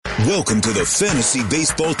Welcome to the Fantasy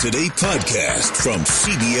Baseball Today podcast from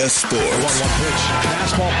CBS Sports. 1-1 pitch.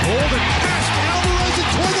 Fastball pulled and passed. Alvarez and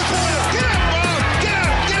toward the corner. Get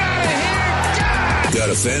out, get out of here.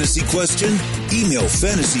 Got a fantasy question? Email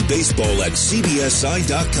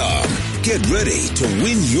fantasybaseball@cbsi.com. Get ready to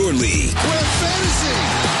win your league. Where fantasy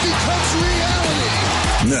becomes reality.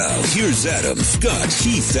 Now, here's Adam, Scott,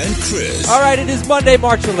 Heath, and Chris. All right, it is Monday,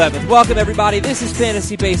 March 11th. Welcome, everybody. This is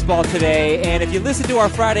Fantasy Baseball Today, and if you listen to our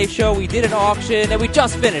Friday show, we did an auction, and we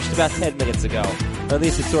just finished about 10 minutes ago. Or at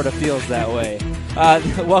least it sort of feels that way.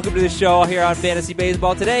 Welcome to the show here on Fantasy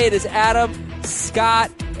Baseball Today. It is Adam,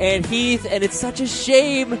 Scott, and Heath, and it's such a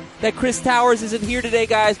shame that Chris Towers isn't here today,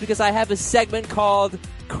 guys, because I have a segment called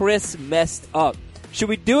Chris Messed Up. Should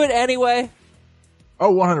we do it anyway?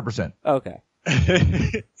 Oh, 100%. Okay.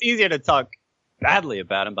 It's easier to talk badly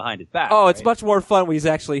about him behind his back. Oh, it's right? much more fun when he's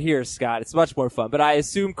actually here, Scott. It's much more fun. But I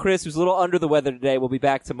assume Chris, who's a little under the weather today, will be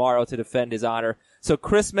back tomorrow to defend his honor. So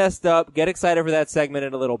Chris Messed Up. Get excited for that segment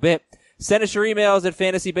in a little bit. Send us your emails at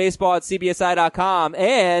fantasybaseball@cbsi.com.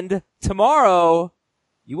 And tomorrow,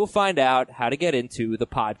 you will find out how to get into the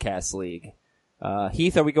podcast league.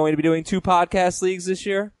 Heath, are we going to be doing 2 podcast leagues this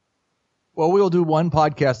year? Well, we'll do one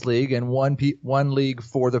podcast league and one league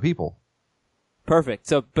for the people. Perfect.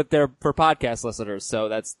 So, but they're for podcast listeners, so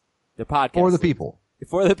that's the podcast. For the league. people.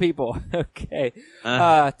 For the people. Okay.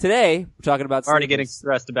 Today, we're talking about Already sleepers. getting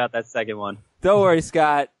stressed about that second one. Don't worry,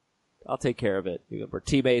 Scott. I'll take care of it. We're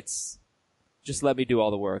teammates. Just let me do all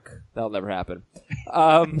the work. That'll never happen.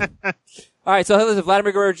 All right, so listen,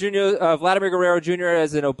 Vladimir Guerrero Jr.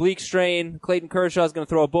 has an oblique strain. Clayton Kershaw is going to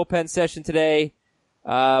throw a bullpen session today.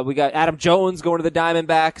 We got Adam Jones going to the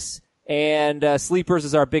Diamondbacks. And sleepers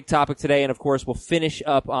is our big topic today. And, of course, we'll finish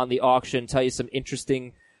up on the auction, tell you some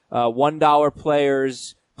interesting $1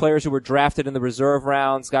 players who were drafted in the reserve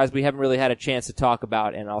rounds, guys we haven't really had a chance to talk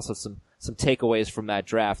about, and also some takeaways from that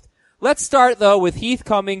draft. Let's start, though, with Heath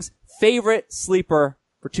Cummings' favorite sleeper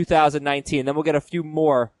for 2019. Then we'll get a few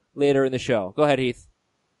more later in the show. Go ahead, Heath.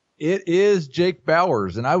 It is Jake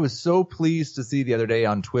Bauers, and I was so pleased to see the other day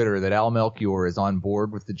on Twitter that Al Melchior is on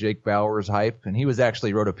board with the Jake Bauers hype, and he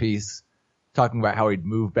actually wrote a piece talking about how he'd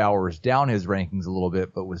moved Bauers down his rankings a little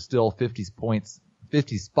bit, but was still 50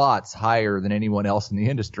 spots higher than anyone else in the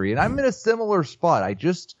industry. And I'm in a similar spot. I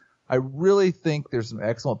really think there's some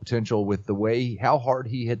excellent potential with the way, how hard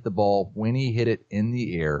he hit the ball when he hit it in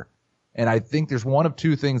the air. And I think there's one of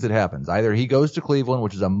two things that happens. Either he goes to Cleveland,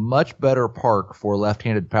 which is a much better park for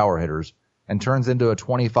left-handed power hitters, and turns into a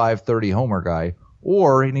 25-30 homer guy,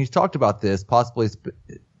 or, and he's talked about this, possibly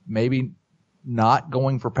maybe not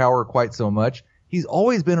going for power quite so much. He's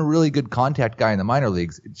always been a really good contact guy in the minor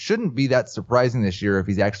leagues. It shouldn't be that surprising this year if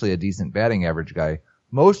he's actually a decent batting average guy.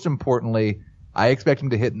 Most importantly, I expect him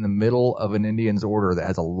to hit in the middle of an Indians order that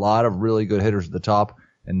has a lot of really good hitters at the top,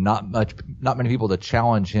 and not many people to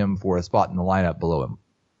challenge him for a spot in the lineup below him.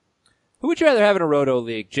 Who would you rather have in a Roto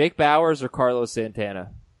league, Jake Bauers or Carlos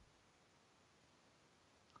Santana?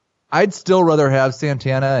 I'd still rather have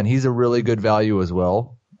Santana, and he's a really good value as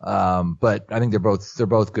well. But I think they're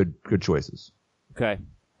both good choices. Okay.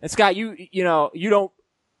 And Scott, you don't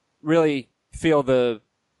really feel the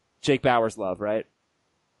Jake Bauers love, right?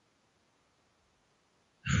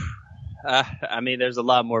 I mean, there's a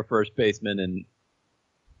lot more first basemen and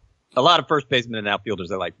a lot of first basemen and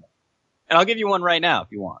outfielders I like. And I'll give you one right now if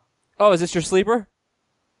you want. Oh, is this your sleeper?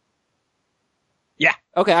 Yeah.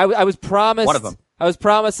 Okay, I was promised one of them. I was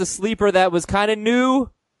promised a sleeper that was kind of new,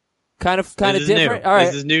 kind of different. New. All right.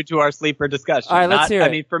 This is new to our sleeper discussion. All right, let's hear it. I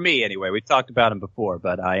mean, for me anyway, we talked about him before,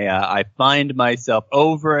 but I find myself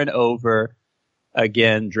over and over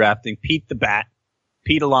again drafting Pete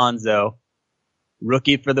Alonso,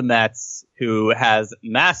 rookie for the Mets, who has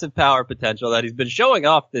massive power potential that he's been showing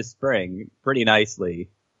off this spring pretty nicely.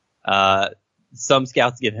 Some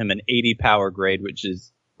scouts give him an 80 power grade, which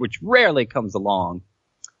rarely comes along.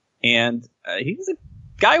 And he's a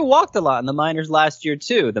guy who walked a lot in the minors last year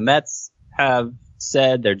too. The Mets have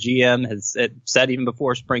said, their GM has said even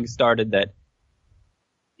before spring started that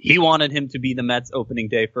he wanted him to be the Mets opening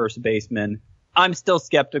day first baseman. I'm still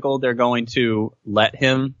skeptical they're going to let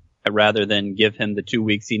him, rather than give him the 2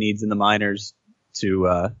 weeks he needs in the minors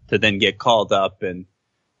to then get called up and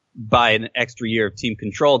buy an extra year of team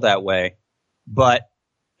control that way. But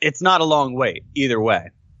it's not a long wait either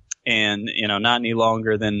way. And, not any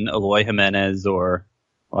longer than Eloy Jimenez or,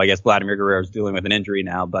 well, I guess Vladimir Guerrero is dealing with an injury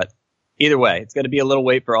now, but either way, it's going to be a little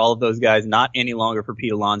wait for all of those guys, not any longer for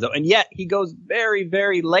Pete Alonso. And yet he goes very,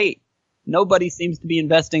 very late. Nobody seems to be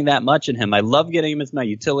investing that much in him. I love getting him as my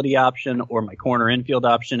utility option or my corner infield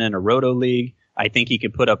option in a Roto league. I think he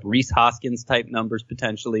could put up Rhys Hoskins type numbers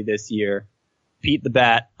potentially this year. Pete the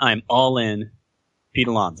Bat, I'm all in. Pete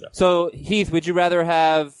Alonso. So, Heath, would you rather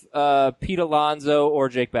have Pete Alonso or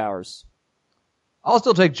Jake Bauers? I'll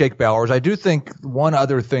still take Jake Bauers. I do think one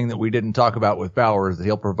other thing that we didn't talk about with Bauers that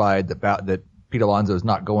he'll provide that Pete Alonso is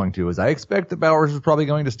not going to is I expect that Bauers is probably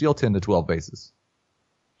going to steal 10 to 12 bases.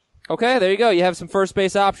 Okay, there you go. You have some first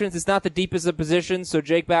base options. It's not the deepest of positions, so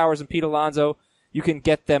Jake Bauers and Pete Alonso, you can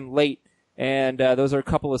get them late. And those are a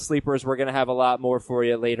couple of sleepers. We're going to have a lot more for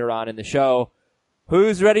you later on in the show.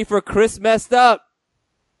 Who's ready for Chris Messed Up?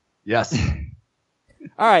 Yes.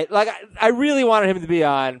 All right, like I really wanted him to be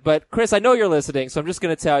on, but Chris, I know you're listening, so I'm just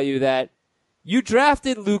going to tell you that you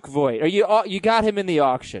drafted Luke Voit, or you got him in the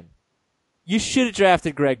auction. You should have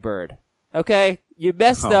drafted Greg Bird. Okay, you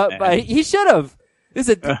messed up. He should have. This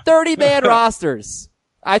is 30-man rosters.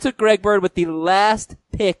 I took Greg Bird with the last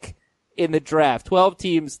pick in the draft. 12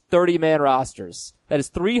 teams, 30-man rosters. That is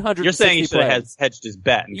 360 You're saying he should have hedged his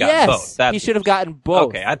bet and gotten both. Yes, he should have gotten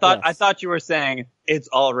both. Okay, I thought you were saying it's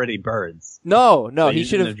already Birds. No, So he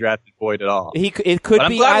should have drafted Voit at all. It could But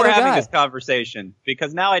I'm be glad either we're having guy. this conversation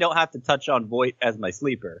because now I don't have to touch on Voit as my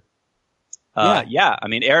sleeper. Yeah. I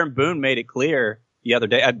mean, Aaron Boone made it clear the other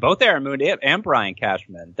day, both Aaron Boone and Brian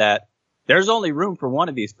Cashman, that there's only room for one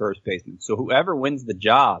of these first basemen. So whoever wins the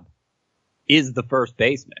job is the first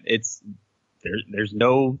baseman. There's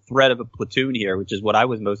no threat of a platoon here, which is what I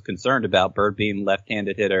was most concerned about. Bird being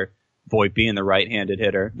left-handed hitter, Voit being the right-handed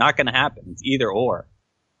hitter. Not going to happen. It's either or.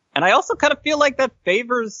 And I also kind of feel like that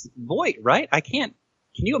favors Voit, right? Can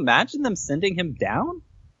you imagine them sending him down?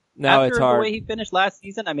 No, After it's hard. the way he finished last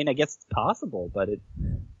season? I mean, I guess it's possible, but it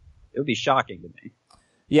would be shocking to me.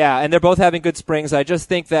 Yeah, and they're both having good springs. I just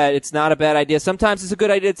think that it's not a bad idea. Sometimes it's a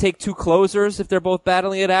good idea to take two closers if they're both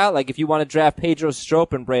battling it out. Like if you want to draft Pedro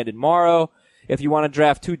Strop and Brandon Morrow, if you want to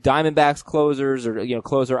draft two Diamondbacks closers or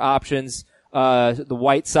closer options, the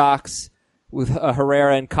White Sox with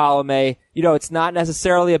Herrera and Colomé. It's not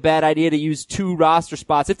necessarily a bad idea to use two roster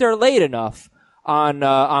spots if they're late enough on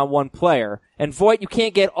one player. And Voit, you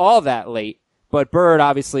can't get all that late. But Bird,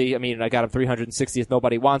 obviously, I mean, I got him 360th.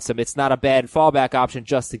 Nobody wants him. It's not a bad fallback option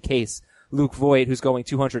just in case Luke Voit, who's going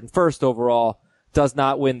 201st overall, does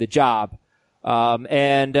not win the job. Scott,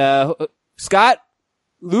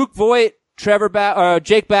 Luke Voit,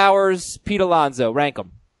 Jake Bauers, Pete Alonso, rank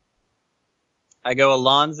them. I go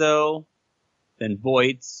Alonso, then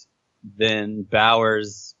Voit, then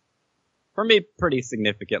Bauers. For me, pretty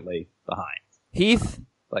significantly behind. Heath?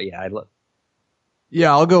 But yeah,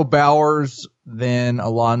 Yeah, I'll go Bauers, then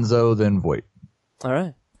Alonso, then Voit. All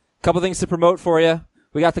right. Couple things to promote for you.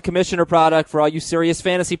 We got the commissioner product for all you serious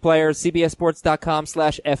fantasy players,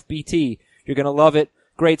 cbssports.com/FBT. You're going to love it.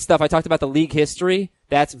 Great stuff. I talked about the league history.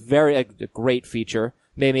 That's a great feature.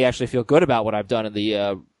 Made me actually feel good about what I've done in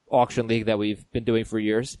the auction league that we've been doing for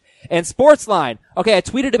years. And Sportsline. Okay, I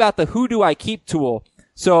tweeted about the Who Do I Keep tool.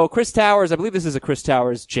 So Chris Towers, I believe this is a Chris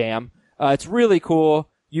Towers jam. It's really cool.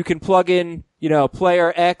 You can plug in,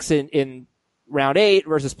 player X in round 8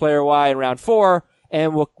 versus player Y in round 4.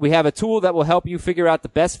 And we have a tool that will help you figure out the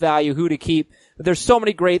best value, who to keep. There's so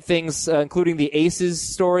many great things, including the Aces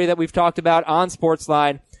story that we've talked about on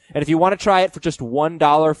Sportsline. And if you want to try it for just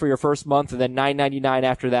 $1 for your first month and then $9.99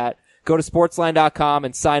 after that, go to sportsline.com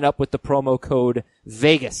and sign up with the promo code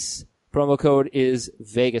VEGAS. Promo code is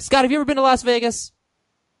VEGAS. Scott, have you ever been to Las Vegas?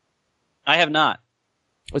 I have not.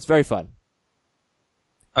 It's very fun.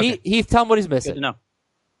 Okay. Heath, tell him what he's Good missing. to know.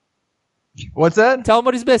 What's that? Tell him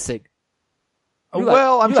what he's missing. I'm you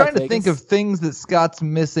trying like to think Vegas. of things that Scott's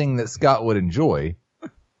missing that Scott would enjoy.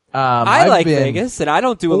 I I've like been Vegas, and I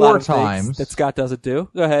don't do a lot of 4 things times. that Scott doesn't do.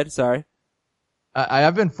 Go ahead. Sorry.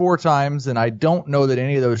 I've been 4 times, and I don't know that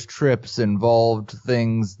any of those trips involved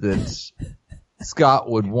things that Scott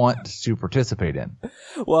would want to participate in.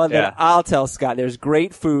 Well, then Yeah. I'll tell Scott. There's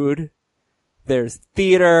great food. There's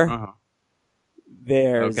theater. Uh-huh.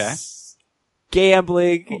 There's Okay.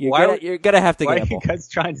 gambling. You're gonna have to Why are gamble. you guys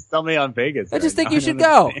trying to sell me on Vegas? I just think right now? you should don't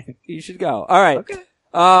go. understand. You should go. All right.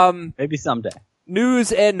 Okay. Maybe someday.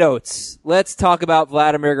 News and notes. Let's talk about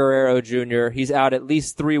Vladimir Guerrero Jr. He's out at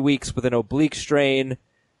least 3 weeks with an oblique strain.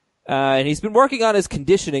 And he's been working on his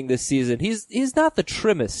conditioning this season. He's not the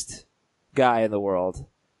trimmest guy in the world.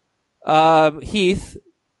 Heath,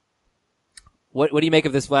 what do you make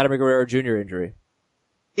of this Vladimir Guerrero Jr. injury?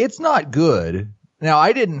 It's not good. Now,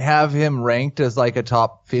 I didn't have him ranked as like a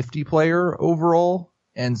top 50 player overall,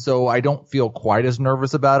 and so I don't feel quite as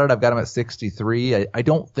nervous about it. I've got him at 63. I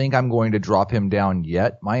don't think I'm going to drop him down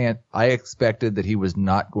yet. I expected that he was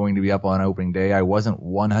not going to be up on opening day. I wasn't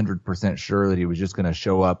 100% sure that he was just going to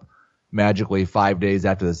show up magically 5 days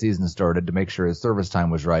after the season started to make sure his service time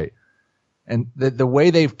was right. And the way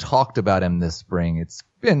they've talked about him this spring, it's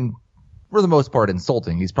been, for the most part,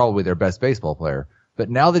 insulting. He's probably their best baseball player. But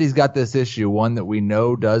now that he's got this issue, one that we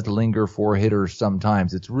know does linger for hitters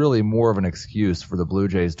sometimes, it's really more of an excuse for the Blue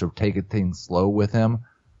Jays to take things slow with him.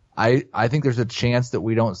 I think there's a chance that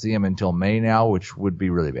we don't see him until May now, which would be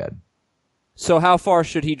really bad. So how far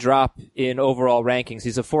should he drop in overall rankings?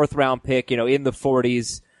 He's a 4th round pick, in the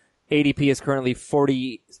 40s. ADP is currently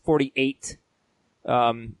 48.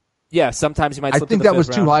 Sometimes he might slip I think to the that was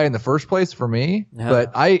 5th too round. high in the first place for me,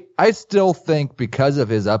 but I still think because of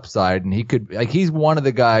his upside, and he's one of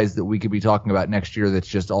the guys that we could be talking about next year that's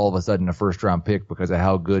just all of a sudden a 1st round pick because of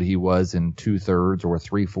how good he was in 2/3 or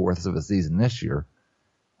 3/4 of a season this year.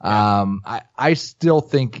 I still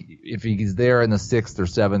think if he's there in the 6th or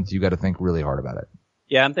 7th, you got to think really hard about it.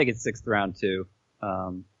 Yeah, I'm thinking 6th round too.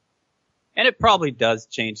 And it probably does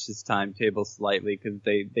change his timetable slightly because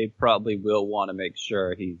they probably will want to make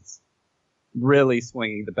sure he's really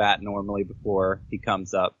swinging the bat normally before he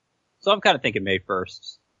comes up. So I'm kind of thinking May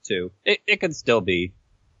 1st too. It could still be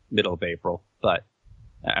middle of April, but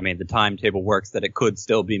I mean the timetable works that it could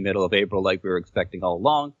still be middle of April like we were expecting all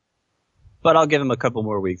along. But I'll give him a couple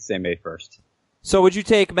more weeks, say May 1st. So would you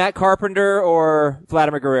take Matt Carpenter or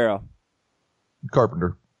Vladimir Guerrero?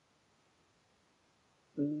 Carpenter.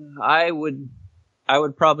 I would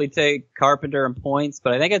probably take Carpenter in points,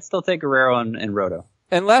 but I think I'd still take Guerrero and Roto.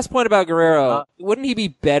 And last point about Guerrero, wouldn't he be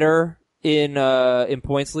better in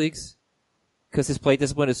points leagues? Because his plate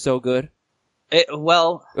discipline is so good?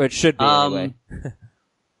 Or it should be anyway.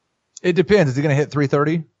 It depends. Is he going to hit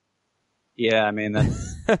 330? Yeah, I mean,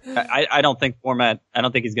 that's, I don't think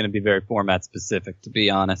he's going to be very format specific, to be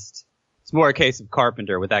honest. It's more a case of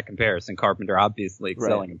Carpenter with that comparison. Carpenter obviously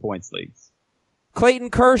excelling in points leagues. Clayton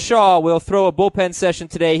Kershaw will throw a bullpen session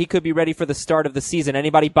today. He could be ready for the start of the season.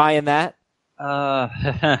 Anybody buying that? I'm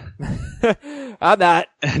not.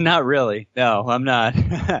 Not really. No, I'm not.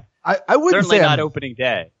 I wouldn't Certainly say not opening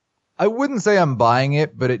day. I wouldn't say I'm buying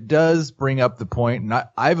it, but it does bring up the point. And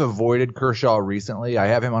I've avoided Kershaw recently. I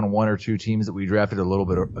have him on 1 or 2 teams that we drafted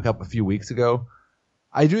a few weeks ago.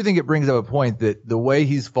 I do think it brings up a point that the way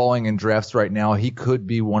he's falling in drafts right now, he could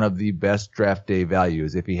be one of the best draft day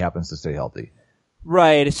values if he happens to stay healthy.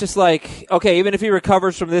 Right. It's just like, okay, even if he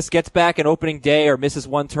recovers from this, gets back in opening day or misses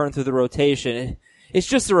one turn through the rotation, it's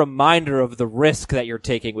just a reminder of the risk that you're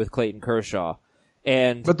taking with Clayton Kershaw.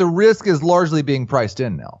 But the risk is largely being priced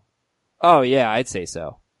in now. Oh, yeah, I'd say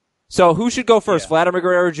so. So who should go first, Vladimir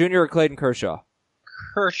Guerrero Jr. or Clayton Kershaw?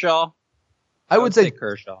 Kershaw. I would say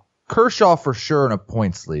Kershaw. Kershaw for sure in a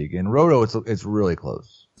points league. In Roto, it's really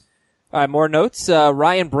close. All right, more notes.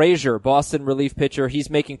 Ryan Brazier, Boston relief pitcher.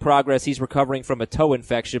 He's making progress. He's recovering from a toe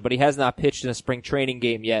infection, but he has not pitched in a spring training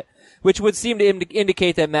game yet, which would seem to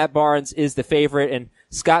indicate that Matt Barnes is the favorite, and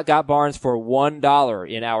Scott got Barnes for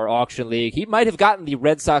 $1 in our auction league. He might have gotten the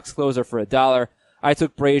Red Sox closer for $1. I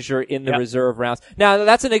took Brazier in the reserve rounds. Now,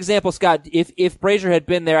 that's an example, Scott. If Brazier had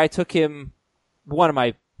been there, I took him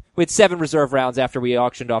we had 7 reserve rounds after we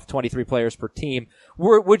auctioned off 23 players per team.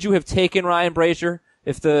 Would you have taken Ryan Brazier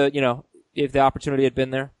if the opportunity had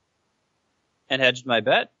been there? And hedged my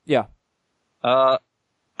bet? Yeah. I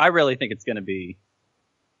really think it's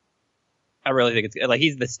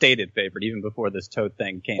he's the stated favorite even before this toe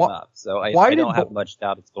thing came up. So I don't have much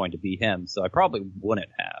doubt it's going to be him. So I probably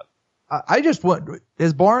wouldn't have.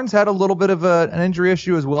 Has Barnes had a little bit of an injury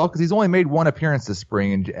issue as well? Because he's only made 1 appearance this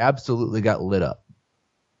spring and absolutely got lit up.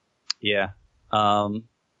 Yeah. I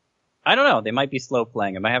don't know. They might be slow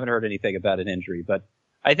playing him. I haven't heard anything about an injury, but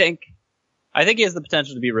I think he has the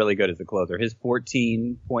potential to be really good as a closer. His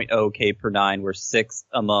 14.0 K per 9 were 6th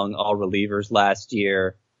among all relievers last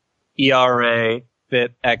year. ERA,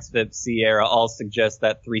 FIP, xFIP, SIERA all suggest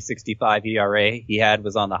that 3.65 ERA he had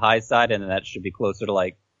was on the high side, and that should have been closer to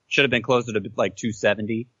like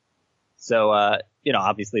 2.70. So,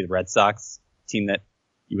 obviously the Red Sox, team that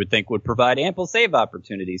you would think would provide ample save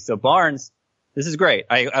opportunities. So Barnes, this is great.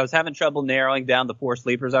 I was having trouble narrowing down the 4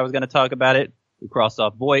 sleepers I was going to talk about it. We crossed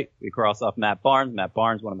off Voit. We crossed off Matt Barnes. Matt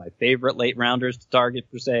Barnes, one of my favorite late rounders to target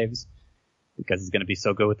for saves because he's going to be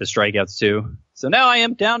so good with the strikeouts too. So now I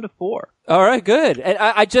am down to 4. All right, good. And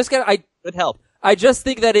good help. I just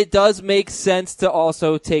think that it does make sense to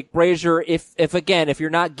also take Brazier if you're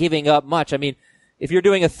not giving up much. I mean, if you're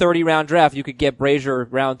doing a 30-round draft, you could get Brazier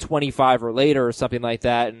round 25 or later or something like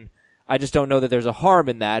that, and I just don't know that there's a harm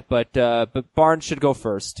in that, but Barnes should go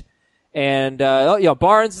first. And,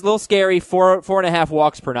 Barnes, a little scary, 4.5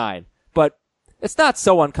 walks per 9. But It's not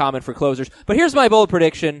so uncommon for closers. But here's my bold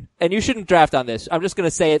prediction, and you shouldn't draft on this. I'm just going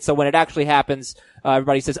to say it so when it actually happens,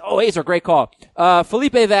 everybody says, oh, Acer, great call.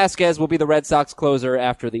 Felipe Vasquez will be the Red Sox closer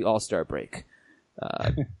after the All-Star break.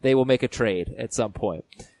 They will make a trade at some point.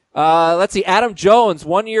 Let's see. Adam Jones,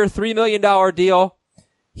 1 year, $3 million deal.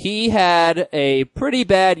 He had a pretty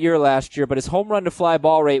bad year last year, but his home run to fly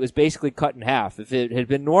ball rate was basically cut in half. If it had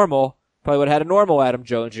been normal, probably would have had a normal Adam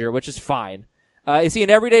Jones year, which is fine. Is he an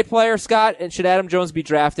everyday player, Scott? And should Adam Jones be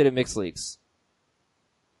drafted in mixed leagues?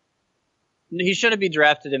 He shouldn't be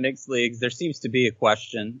drafted in mixed leagues. There seems to be a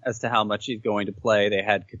question as to how much he's going to play. They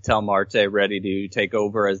had Ketel Marte ready to take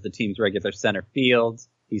over as the team's regular center field.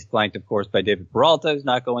 He's flanked, of course, by David Peralta, who's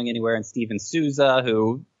not going anywhere, and Steven Souza,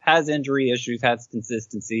 who has injury issues, has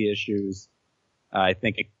consistency issues. I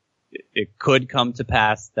think it could come to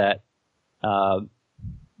pass that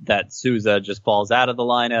Souza just falls out of the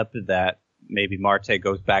lineup, that maybe Marte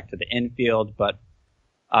goes back to the infield, but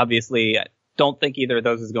obviously I don't think either of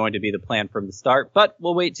those is going to be the plan from the start, but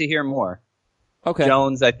we'll wait to hear more. Okay.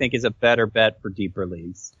 Jones, I think, is a better bet for deeper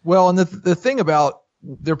leagues. Well, and the thing about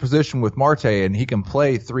their position with Marte, and he can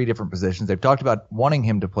play 3 different positions. They've talked about wanting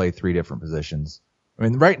him to play 3 different positions. I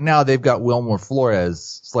mean, right now they've got Wilmer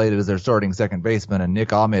Flores slated as their starting second baseman and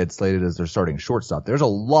Nick Ahmed slated as their starting shortstop. There's a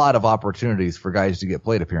lot of opportunities for guys to get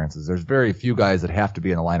plate appearances. There's very few guys that have to be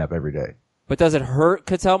in the lineup every day. But does it hurt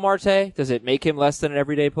Ketel Marte? Does it make him less than an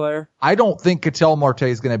everyday player? I don't think Ketel Marte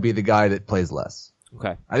is going to be the guy that plays less.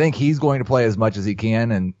 Okay. I think he's going to play as much as he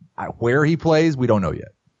can, and where he plays, we don't know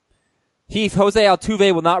yet. Heath, Jose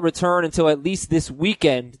Altuve will not return until at least this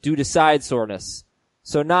weekend due to side soreness.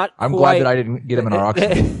 So not I'm quite... glad that I didn't get him in our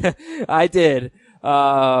auction. I did.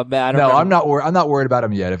 Man, I'm not worried about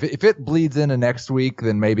him yet. If it bleeds into next week,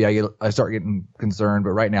 then maybe I start getting concerned,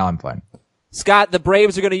 but right now I'm fine. Scott, the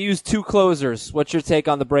Braves are going to use 2 closers. What's your take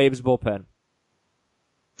on the Braves bullpen?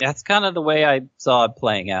 That's kind of the way I saw it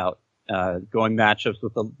playing out. Going matchups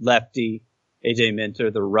with the lefty, AJ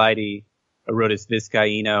Minter, the righty, Arodys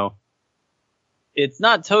Vizcaíno. It's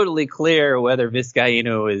not totally clear whether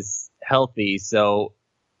Vizcaíno is healthy, so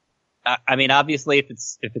I mean, obviously, if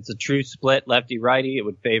it's a true split lefty-righty, it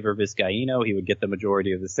would favor Vizcaíno. He would get the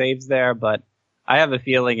majority of the saves there, but I have a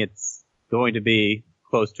feeling it's going to be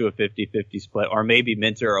close to a 50-50 split, or maybe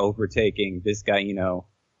Minter overtaking Vizcaíno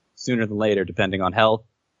sooner than later, depending on health.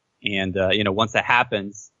 And, once that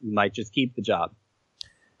happens, you might just keep the job.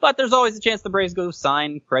 But there's always a chance the Braves go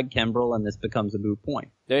sign Craig Kimbrell, and this becomes a moot point.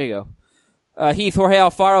 There you go. Heath, Jorge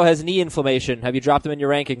Alfaro has knee inflammation. Have you dropped him in your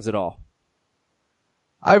rankings at all?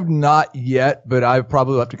 I've not yet, but I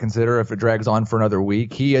probably have to consider if it drags on for another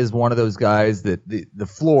week. He is one of those guys that the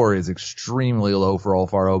floor is extremely low for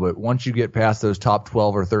Alfaro, but once you get past those top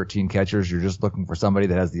 12 or 13 catchers, you're just looking for somebody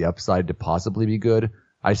that has the upside to possibly be good.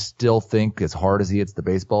 I still think as hard as he hits the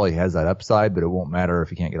baseball, he has that upside, but it won't matter if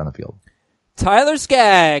he can't get on the field. Tyler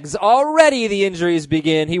Skaggs, already the injuries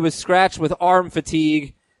begin. He was scratched with arm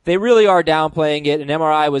fatigue. They really are downplaying it. An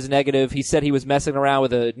MRI was negative. He said he was messing around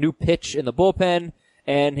with a new pitch in the bullpen,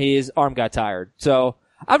 and his arm got tired. So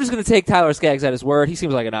I'm just going to take Tyler Skaggs at his word. He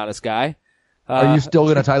seems like an honest guy. Are you still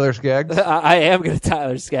going to Tyler Skaggs? I am going to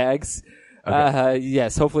Tyler Skaggs. Okay.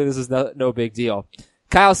 Yes, hopefully this is no big deal.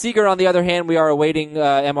 Kyle Seager, on the other hand, we are awaiting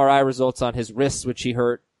MRI results on his wrists, which he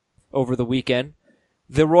hurt over the weekend.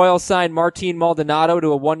 The Royals signed Martin Maldonado to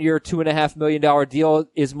a 1 year, $2.5 million deal.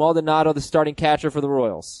 Is Maldonado the starting catcher for the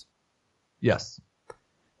Royals? Yes.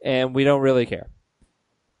 And we don't really care.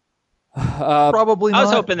 Probably not. I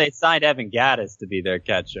was hoping they signed Evan Gattis to be their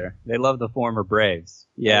catcher. They love the former Braves.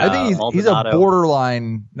 Yeah, I think he's a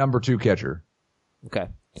borderline number 2 catcher. Okay.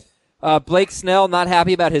 Blake Snell, not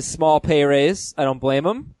happy about his small pay raise. I don't blame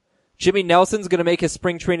him. Jimmy Nelson's going to make his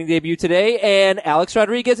spring training debut today, and Alex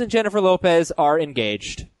Rodriguez and Jennifer Lopez are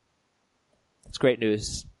engaged. That's great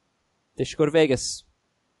news. They should go to Vegas.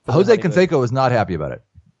 Jose Canseco is not happy about it.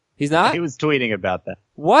 He's not? He was tweeting about that.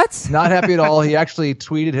 What? Not happy at all. He actually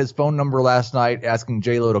tweeted his phone number last night asking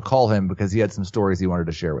J-Lo to call him because he had some stories he wanted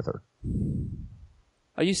to share with her.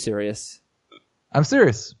 Are you serious? I'm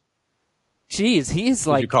serious. Jeez, he's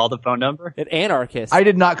like... Did you call the phone number? An anarchist. I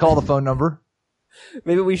did not call the phone number.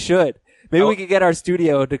 Maybe we should. Maybe we could get our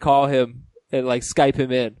studio to call him and like Skype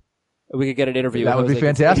him in. And we could get an interview. That would be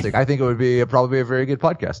fantastic. I think it would be probably a very good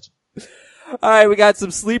podcast. All right, we got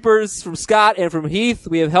some sleepers from Scott and from Heath.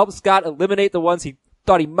 We have helped Scott eliminate the ones he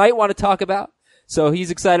thought he might want to talk about. So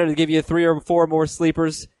he's excited to give you 3 or 4 more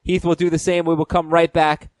sleepers. Heath will do the same. We will come right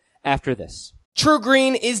back after this. True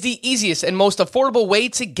Green is the easiest and most affordable way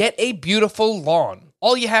to get a beautiful lawn.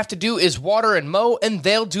 All you have to do is water and mow, and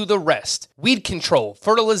they'll do the rest. Weed control,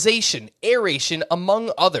 fertilization, aeration,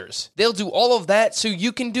 among others. They'll do all of that so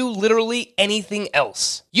you can do literally anything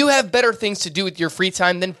else. You have better things to do with your free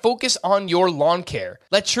time than focus on your lawn care.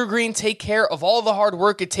 Let TruGreen take care of all the hard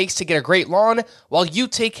work it takes to get a great lawn, while you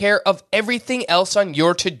take care of everything else on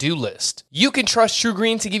your to-do list. You can trust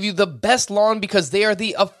TruGreen to give you the best lawn because they are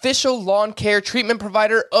the official lawn care treatment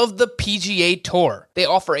provider of the PGA Tour. They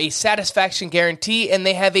offer a satisfaction guarantee, and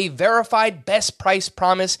they have a verified best price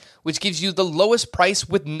promise, which gives you the lowest price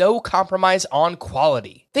with no compromise on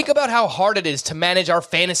quality. Think about how hard it is to manage our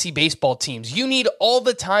fantasy baseball teams. You need all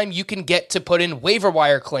the time you can get to put in waiver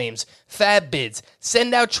wire claims, fab bids,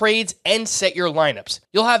 send out trades, and set your lineups.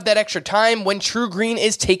 You'll have that extra time when TruGreen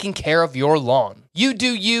is taking care of your lawn. You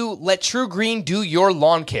do you, let TruGreen do your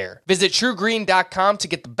lawn care. Visit TruGreen.com to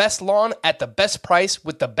get the best lawn at the best price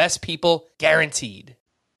with the best people, guaranteed.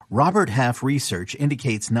 Robert Half research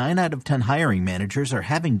indicates 9 out of 10 hiring managers are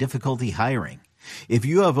having difficulty hiring. If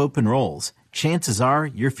you have open roles, chances are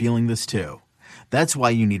you're feeling this too. That's why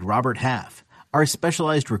you need Robert Half. Our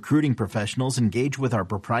specialized recruiting professionals engage with our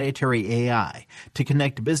proprietary AI to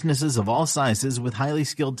connect businesses of all sizes with highly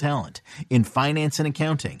skilled talent in finance and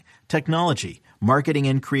accounting, technology, marketing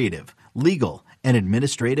and creative, legal, and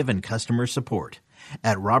administrative and customer support.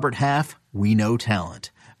 At Robert Half, we know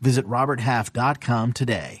talent. Visit roberthalf.com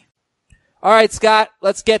today. All right, Scott,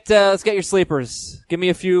 let's get your sleepers. Give me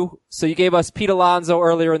a few. So you gave us Pete Alonso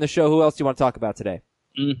earlier in the show. Who else do you want to talk about today?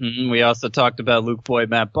 We also talked about Luke Voigt,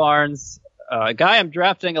 Matt Barnes. A guy I'm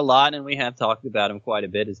drafting a lot, and we have talked about him quite a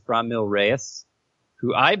bit, is Franmil Reyes,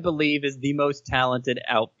 who I believe is the most talented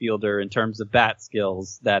outfielder in terms of bat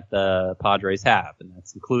skills that the Padres have, and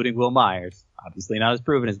that's including Will Myers. Obviously not as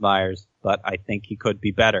proven as Myers, but I think he could be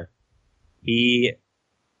better.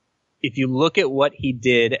 If you look at what he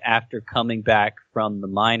did after coming back from the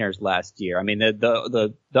minors last year, I mean,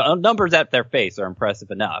 the numbers at their face are impressive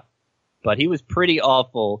enough, but he was pretty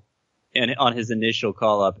awful on his initial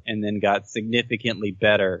call-up and then got significantly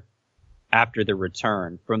better after the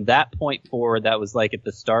return. From that point forward, that was like at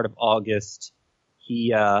the start of August, he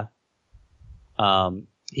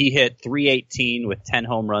hit .318 with 10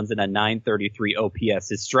 home runs and a .933 OPS.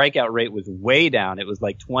 His strikeout rate was way down. It was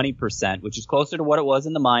like 20%, which is closer to what it was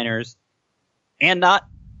in the minors, and not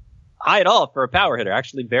high at all for a power hitter.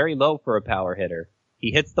 Actually very low for a power hitter.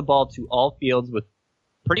 He hits the ball to all fields with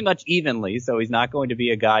pretty much evenly, so he's not going to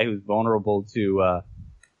be a guy who's vulnerable to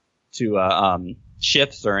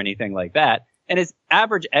shifts or anything like that. And his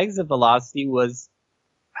average exit velocity was,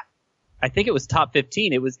 I think it was top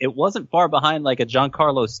 15. It wasn't far behind like a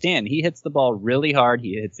Giancarlo Stanton. He hits the ball really hard.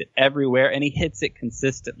 He hits it everywhere, and he hits it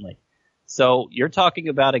consistently. So you're talking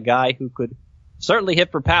about a guy who could certainly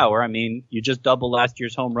hit for power. I mean, you just double last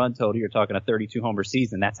year's home run total. You're talking a 32 homer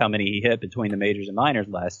season. That's how many he hit between the majors and minors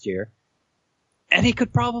last year. And he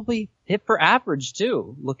could probably hit for average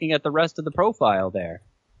too, looking at the rest of the profile there.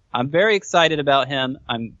 I'm very excited about him.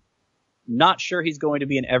 I'm not sure he's going to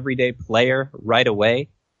be an everyday player right away.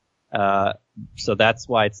 So that's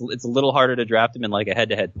why it's a little harder to draft him in like a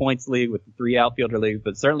head-to-head points league with the 3 outfielder leagues,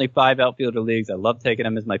 but certainly 5 outfielder leagues. I love taking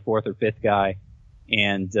him as my 4th or 5th guy.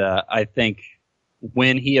 And, I think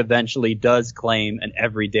when he eventually does claim an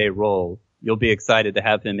everyday role, you'll be excited to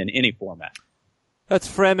have him in any format. That's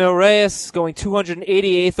Franmil Reyes going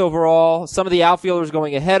 288th overall. Some of the outfielders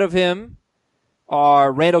going ahead of him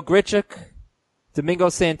are Randall Grichuk, Domingo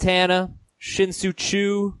Santana, Shin-Soo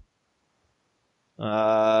Choo,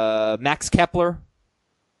 Max Kepler.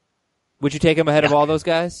 Would you take him ahead of all those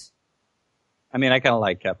guys? I mean, I kind of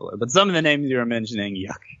like Kepler, but some of the names you were mentioning,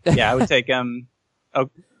 yuck. Yeah, I would take him. Oh,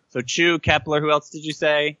 so Choo, Kepler, who else did you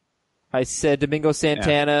say? I said Domingo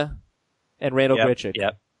Santana and Randall Grichuk.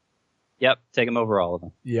 Yep, take him over all of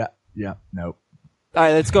them. Yeah, nope. All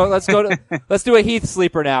right, let's go let's do a Heath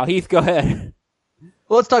sleeper now. Heath, go ahead.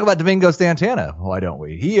 Well, let's talk about Domingo Santana. Why don't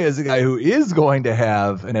we? He is a guy who is going to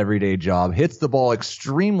have an everyday job, hits the ball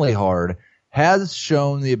extremely hard, has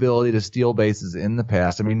shown the ability to steal bases in the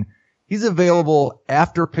past. I mean, he's available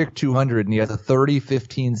after pick 200, and he has a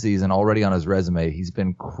 30-15 season already on his resume. He's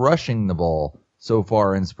been crushing the ball so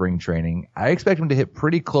far in spring training. I expect him to hit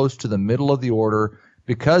pretty close to the middle of the order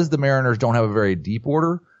because the Mariners don't have a very deep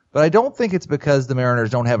order. But I don't think it's because the Mariners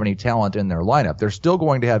don't have any talent in their lineup. They're still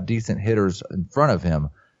going to have decent hitters in front of him.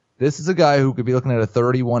 This is a guy who could be looking at a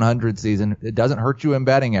 30-100 season. It doesn't hurt you in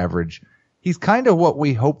batting average. He's kind of what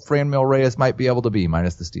we hope Franmil Reyes might be able to be,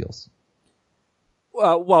 minus the steals.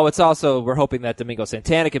 Well, it's also, we're hoping that Domingo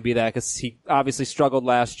Santana can be that because he obviously struggled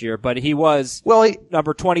last year, but he was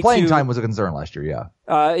number 22. Playing time was a concern last year,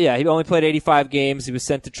 yeah. Yeah, he only played 85 games. He was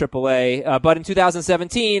sent to AAA. But in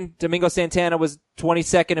 2017, Domingo Santana was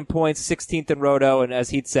 22nd in points, 16th in roto, and as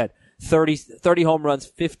Heath said, 30 home runs,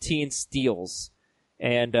 15 steals,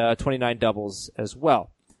 and 29 doubles as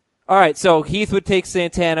well. All right, so Heath would take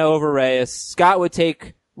Santana over Reyes. Scott would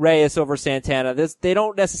take Reyes over Santana. They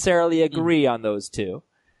don't necessarily agree on those two.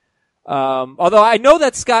 Although I know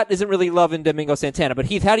that Scott isn't really loving Domingo Santana, but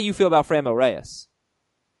Heath, how do you feel about Franmil Reyes?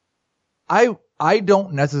 I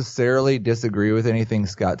don't necessarily disagree with anything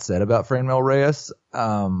Scott said about Franmil Reyes.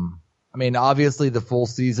 I mean, obviously the full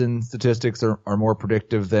season statistics are more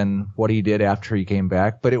predictive than what he did after he came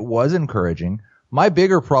back, but it was encouraging. My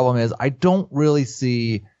bigger problem is I don't really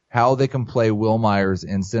see how they can play Will Myers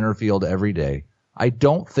in center field every day. I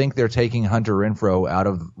don't think they're taking Hunter Renfroe out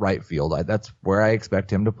of right field. That's where I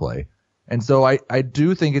expect him to play. And so I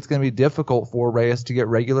do think it's going to be difficult for Reyes to get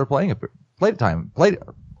regular play time.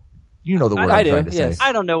 You know the word I'm trying to say.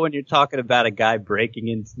 I don't know when you're talking about a guy breaking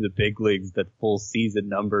into the big leagues that full season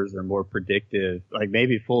numbers are more predictive. Like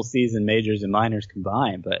maybe full season majors and minors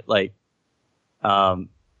combined, but like,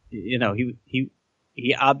 he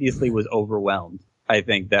obviously was overwhelmed. I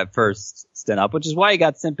think that first stint up, which is why he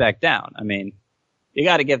got sent back down. I mean, you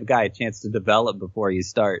got to give a guy a chance to develop before you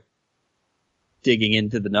start digging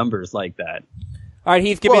into the numbers like that. All right,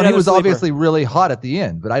 Heath, give me another he was sleeper. Obviously really hot at the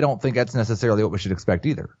end, but I don't think that's necessarily what we should expect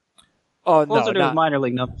either. Oh, Closer no, to his minor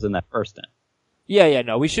league numbers in that first stint. Yeah,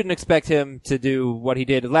 no. We shouldn't expect him to do what he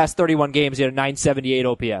did. The last 31 games, he had a 978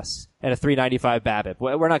 OPS and a 395 BABIP.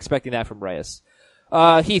 We're not expecting that from Reyes.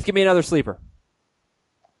 Heath, give me another sleeper.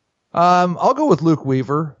 I'll go with Luke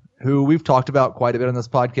Weaver, who we've talked about quite a bit on this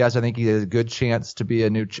podcast. I think he has a good chance to be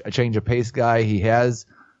a change of pace guy.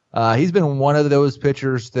 He's been one of those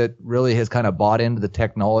pitchers that really has kind of bought into the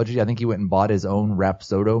technology. I think he went and bought his own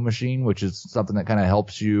Rapsodo machine, which is something that kind of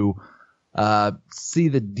helps you see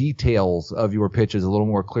the details of your pitches a little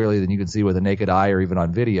more clearly than you can see with a naked eye or even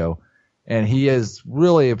on video. And he has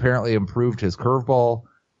really apparently improved his curveball.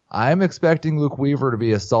 I'm expecting Luke Weaver to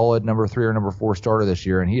be a solid number 3 or number 4 starter this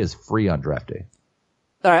year, and he is free on draft day.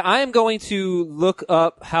 All right, I am going to look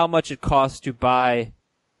up how much it costs to buy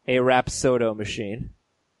a Rapsodo machine.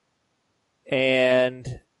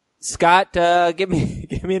 And Scott, give me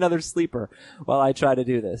another sleeper while I try to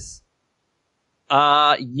do this.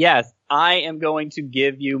 Yes, I am going to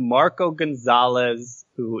give you Marco Gonzalez,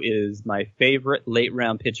 who is my favorite late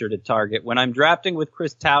round pitcher to target. When I'm drafting with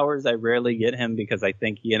Chris Towers, I rarely get him because I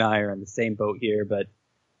think he and I are in the same boat here, but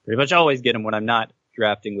pretty much always get him when I'm not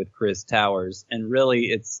drafting with Chris Towers. And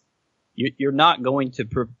really you're not going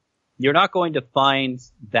to find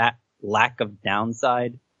that lack of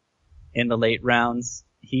downside in the late rounds.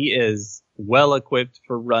 He is well equipped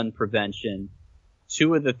for run prevention.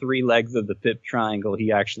 2 of the 3 legs of the FIP triangle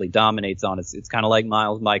he actually dominates on. It's kind of like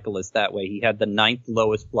Miles Michaelis that way. He had the 9th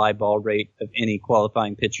lowest fly ball rate of any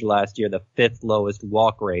qualifying pitcher last year, the 5th lowest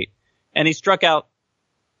walk rate, and he struck out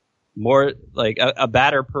more like a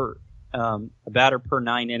batter per 9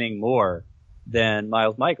 inning more than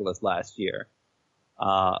Miles Michaelis last year.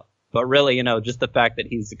 But really, just the fact that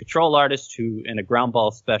he's a control artist and a ground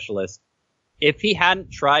ball specialist. If he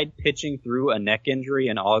hadn't tried pitching through a neck injury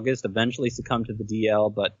in August, eventually succumbed to the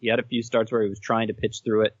DL, but he had a few starts where he was trying to pitch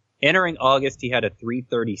through it. Entering August, he had a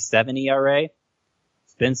 3.37 ERA.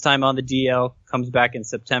 Spends time on the DL, comes back in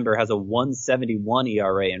September, has a 1.71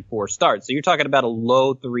 ERA in 4 starts. So you're talking about a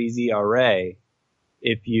low 3s ERA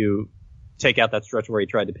if you take out that stretch where he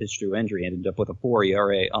tried to pitch through injury and ended up with a 4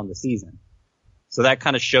 ERA on the season. So that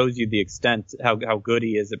kind of shows you the extent, how good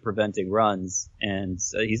he is at preventing runs. And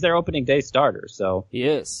he's their opening day starter. So he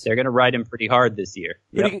is. They're going to ride him pretty hard this year.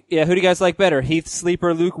 Who do you guys like better? Heath's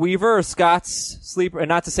sleeper, Luke Weaver, or Scott's sleeper? And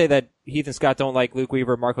not to say that Heath and Scott don't like Luke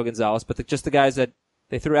Weaver or Marco Gonzalez, but just the guys that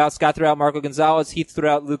they threw out. Scott threw out Marco Gonzalez. Heath threw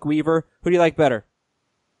out Luke Weaver. Who do you like better?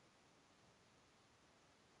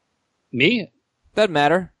 Me? Doesn't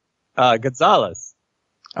matter. Gonzalez.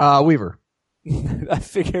 Weaver. I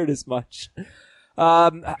figured as much.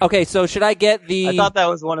 Okay, so should I get the... I thought that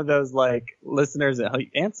was one of those, listeners that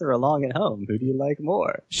answer along at home. Who do you like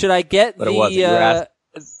more? Should I get but the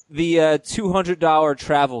 $200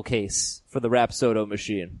 travel case for the Rapsodo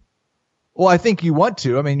machine? Well, I think you want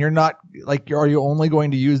to. I mean, you're not, are you only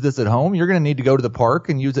going to use this at home? You're going to need to go to the park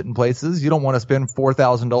and use it in places. You don't want to spend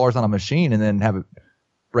 $4,000 on a machine and then have it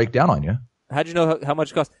break down on you. How'd you know how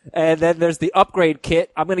much it costs? And then there's the upgrade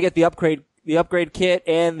kit. I'm going to get the upgrade kit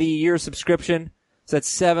and the year subscription. So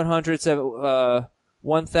that's $700,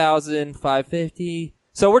 $1,550,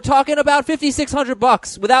 So we're talking about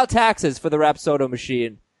 $5,600 without taxes for the Rapsodo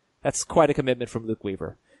machine. That's quite a commitment from Luke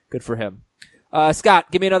Weaver. Good for him.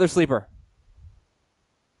 Scott, give me another sleeper.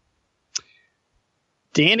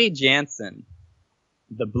 Danny Jansen,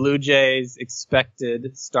 the Blue Jays'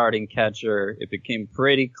 expected starting catcher. It became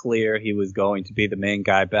pretty clear he was going to be the main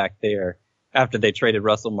guy back there after they traded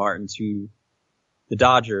Russell Martin to the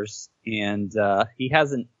Dodgers. And he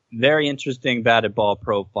has a very interesting batted ball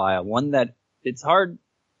profile, one that it's hard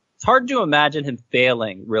to imagine him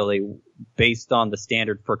failing, really, based on the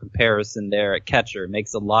standard for comparison there at catcher.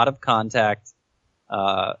 Makes a lot of contact,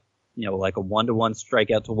 like a 1-to-1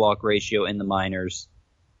 strikeout to walk ratio in the minors.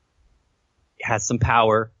 Has some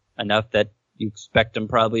power, enough that you expect him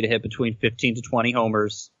probably to hit between 15 to 20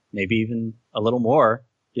 homers, maybe even a little more,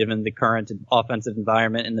 given the current offensive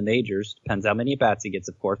environment in the majors. Depends how many at-bats he gets,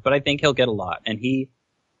 of course, but I think he'll get a lot. And he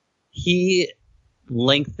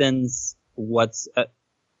lengthens what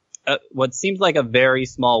seems like a very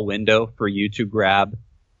small window for you to grab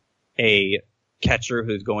a catcher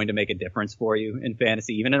who's going to make a difference for you in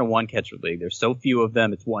fantasy, even in a one-catcher league. There's so few of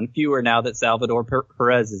them. It's one fewer now that Salvador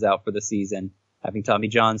Perez is out for the season, having Tommy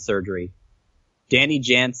John surgery. Danny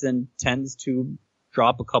Jansen tends to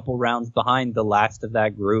drop a couple rounds behind the last of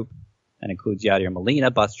that group. That includes Yadier Molina,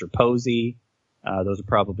 Buster Posey. Those are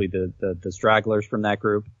probably the stragglers from that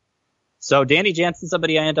group. So Danny Jansen's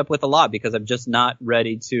somebody I end up with a lot because I'm just not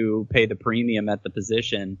ready to pay the premium at the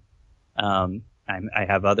position. I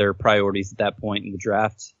have other priorities at that point in the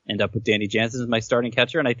draft. End up with Danny Jansen as my starting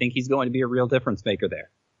catcher, and I think he's going to be a real difference maker there.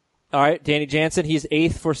 All right, Danny Jansen, he's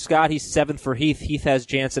 8th for Scott. He's 7th for Heath. Heath has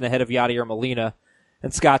Jansen ahead of Yadier Molina,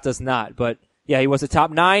 and Scott does not. But, yeah, he was a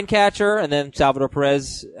top 9 catcher, and then Salvador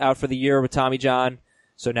Perez out for the year with Tommy John.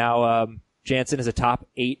 So now Jansen is a top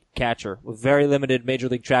 8 catcher with very limited major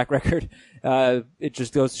league track record. It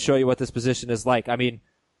just goes to show you what this position is like. I mean,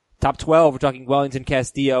 top 12, we're talking Wellington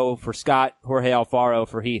Castillo for Scott, Jorge Alfaro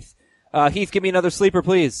for Heath. Heath, give me another sleeper,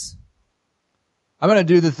 please. I'm going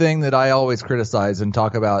to do the thing that I always criticize and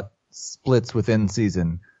talk about splits within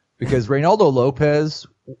season, because Reynaldo Lopez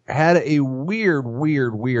had a weird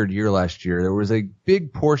year last year. There was a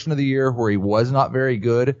big portion of the year where he was not very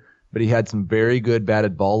good, but he had some very good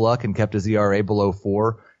batted ball luck and kept his ERA below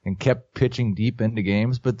 4 and kept pitching deep into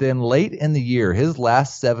games. But then late in the year, his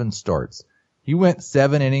last 7 starts, he went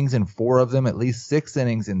 7 innings in 4 of them, at least 6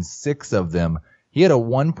 innings in 6 of them. He had a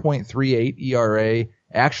 1.38 ERA,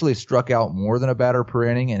 actually struck out more than a batter per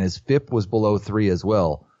inning, and his FIP was below 3 as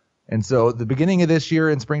well. And so the beginning of this year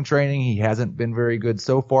in spring training, he hasn't been very good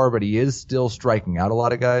so far, but he is still striking out a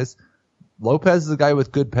lot of guys. Lopez is a guy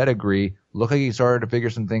with good pedigree. Looked like he started to figure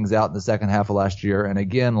some things out in the second half of last year. And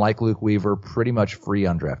again, like Luke Weaver, pretty much free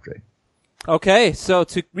on draft day. Okay, so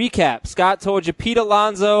to recap, Scott told you Pete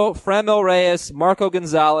Alonso, Franmil Reyes, Marco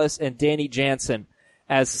Gonzalez, and Danny Jansen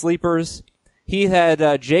as sleepers. He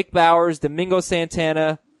had Jake Bauers, Domingo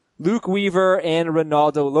Santana, Luke Weaver, and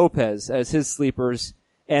Reynaldo Lopez as his sleepers.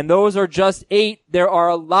 And those are just 8. There are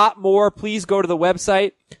a lot more. Please go to the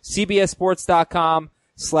website,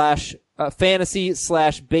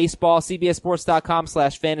 cbssports.com/fantasy/baseball,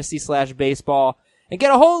 cbssports.com/fantasy/baseball, and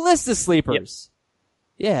get a whole list of sleepers.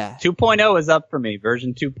 Yep. Yeah. 2.0 is up for me.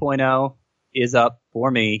 Version 2.0 is up for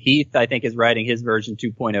me. Heath, I think, is writing his version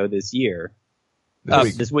 2.0 this year.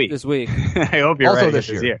 This week. I hope you're also writing this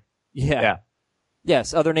it this year. Yeah.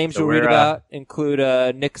 Yes, other names So you'll read about include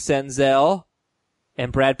Nick Senzel and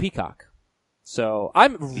Brad Peacock. So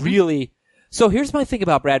I'm really so here's my thing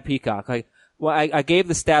about Brad Peacock. I gave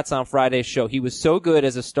the stats on Friday's show. He was so good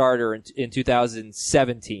as a starter in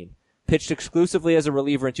 2017, pitched exclusively as a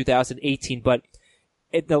reliever in 2018, but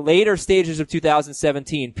at the later stages of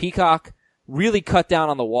 2017, Peacock really cut down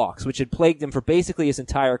on the walks, which had plagued him for basically his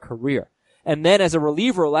entire career. And then as a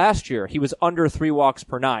reliever last year, he was under 3 walks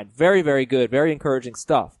per 9. Very, very good. Very encouraging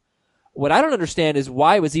stuff. What I don't understand is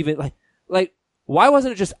why it was even why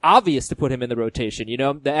wasn't it just obvious to put him in the rotation? You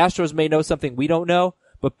know, the Astros may know something we don't know,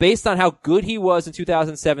 but based on how good he was in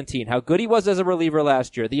 2017, how good he was as a reliever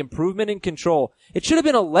last year, the improvement in control, it should have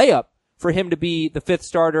been a layup for him to be the 5th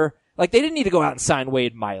starter. Like, they didn't need to go out and sign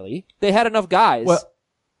Wade Miley. They had enough guys. Well,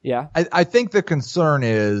 yeah. I think the concern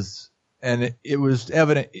is, and it was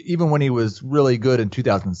evident even when he was really good in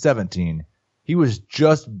 2017, he was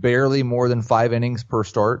just barely more than 5 innings per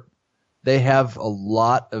start. They have a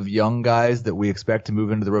lot of young guys that we expect to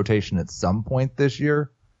move into the rotation at some point this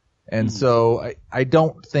year. And so I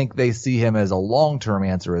don't think they see him as a long-term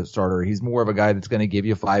answer as starter. He's more of a guy that's going to give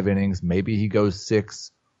you 5 innings. Maybe he goes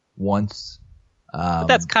 6 once. But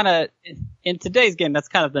that's kind of, in today's game, that's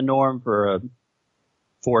kind of the norm for a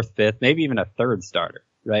 4th, 5th, maybe even a 3rd starter.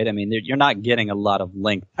 right? I mean, you're not getting a lot of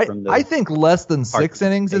length from the. I think less than parts 6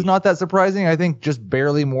 innings is not that surprising. I think just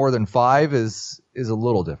barely more than 5 is a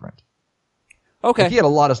little different. Okay. Like he had a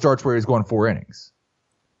lot of starts where he was going 4 innings.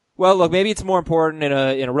 Well, look, maybe it's more important in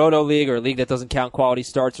a roto league or a league that doesn't count quality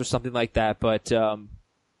starts or something like that. But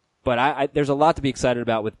I there's a lot to be excited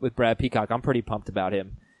about with Brad Peacock. I'm pretty pumped about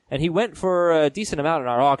him, and he went for a decent amount in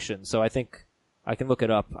our auction. So I think I can look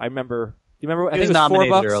it up. I remember. Do you remember? I think it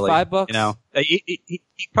was $4, early, $5. You know, he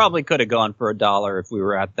probably could have gone for $1 if we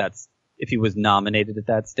were at that. If he was nominated at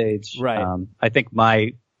that stage, right? I think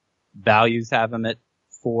my values have him at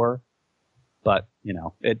 4, but you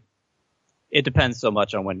know it depends so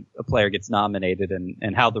much on when a player gets nominated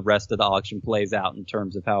and how the rest of the auction plays out in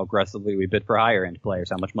terms of how aggressively we bid for higher end players,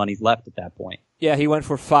 how much money's left at that point. Yeah, he went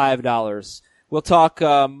for $5. We'll talk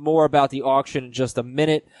more about the auction in just a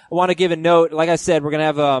minute. I want to give a note. Like I said, we're going to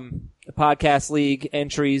have a podcast league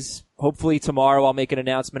entries. Hopefully tomorrow I'll make an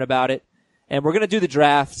announcement about it. And we're going to do the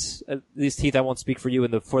drafts. At least, Heath, I won't speak for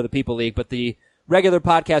you for the People League, but the regular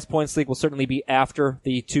podcast points league will certainly be after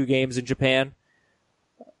the 2 games in Japan.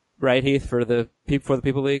 Right, Heath, for the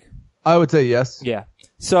People League? I would say yes. Yeah.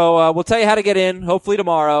 So we'll tell you how to get in, hopefully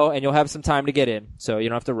tomorrow, and you'll have some time to get in, so you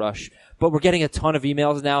don't have to rush. But we're getting a ton of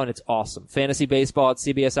emails now, and it's awesome.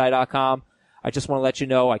 FantasyBaseball@cbsi.com. I just want to let you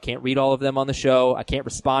know I can't read all of them on the show. I can't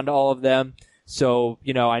respond to all of them. So,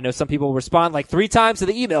 you know, I know some people respond like 3 times to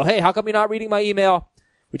the email. Hey, how come you're not reading my email?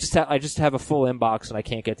 I just have a full inbox, and I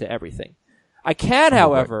can't get to everything. I can,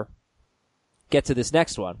 however, get to this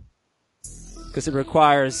next one, because it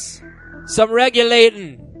requires some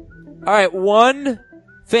regulating. All right, 1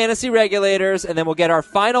 fantasy regulators, and then we'll get our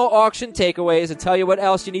final auction takeaways and tell you what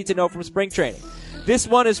else you need to know from spring training. This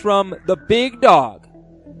one is from the Big Dog.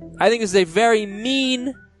 I think this is a very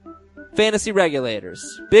mean fantasy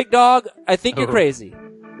regulators. Big Dog, I think you're crazy,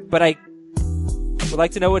 but I would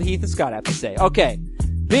like to know what Heath and Scott have to say. Okay,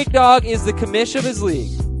 Big Dog is the commish of his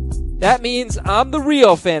league. That means I'm the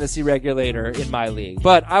real fantasy regulator in my league.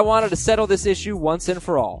 But I wanted to settle this issue once and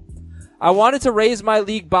for all. I wanted to raise my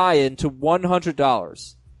league buy-in to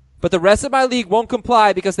 $100. But the rest of my league won't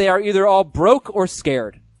comply because they are either all broke or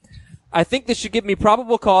scared. I think this should give me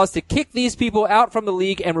probable cause to kick these people out from the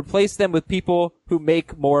league and replace them with people who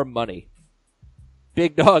make more money.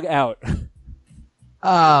 Big Dog out.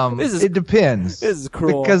 It depends. This is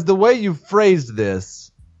cruel. Because the way you phrased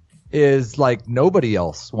this is like nobody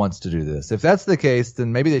else wants to do this. If that's the case,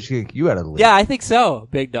 then maybe they should kick you out of the league. Yeah, I think so,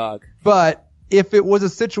 Big Dog. But if it was a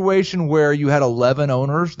situation where you had 11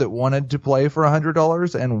 owners that wanted to play for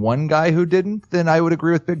 $100 and 1 guy who didn't, then I would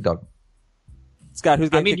agree with Big Dog. Scott, who's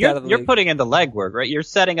getting kicked out of the league? You're putting in the legwork, right? You're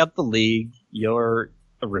setting up the league. You're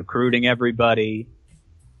recruiting everybody.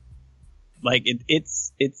 Like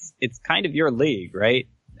it's kind of your league, right?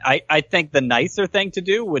 I think the nicer thing to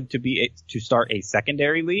do would be to start a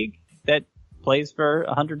secondary league that plays for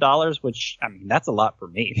 $100, which I mean that's a lot for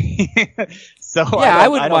me. So yeah, I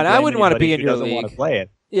wouldn't want to be in your doesn't league. Want to play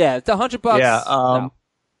it. Yeah, it's $100. Yeah, no.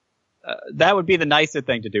 That would be the nicer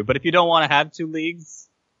thing to do. But if you don't want to have 2 leagues,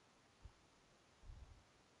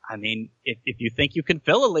 I mean, if you think you can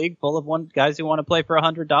fill a league full of guys who want to play for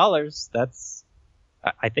 $100, that's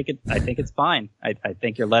I think it's fine. I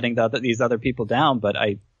think you're letting these other people down, but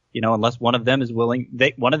unless one of them is willing,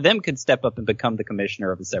 one of them could step up and become the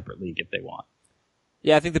commissioner of a separate league if they want.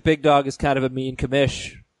 Yeah, I think the Big Dog is kind of a mean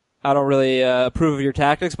commish. I don't really approve of your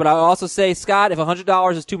tactics, but I'll also say, Scott, if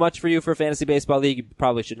 $100 is too much for you for a fantasy baseball league, you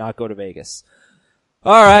probably should not go to Vegas.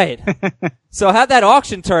 All right. So how'd that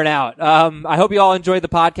auction turn out? I hope you all enjoyed the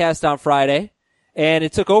podcast on Friday, and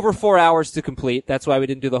it took over 4 hours to complete. That's why we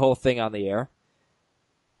didn't do the whole thing on the air.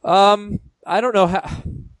 I don't know how.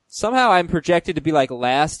 Somehow I'm projected to be like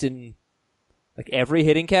last in like every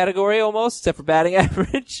hitting category almost, except for batting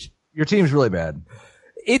average. Your team's really bad.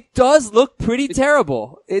 It does look pretty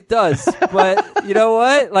terrible. It does. But you know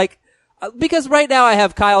what? Like, because right now I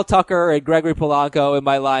have Kyle Tucker and Gregory Polanco in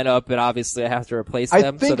my lineup, and obviously I have to replace them.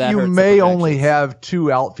 I think so that you hurts may the only projections. have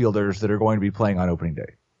 2 outfielders that are going to be playing on opening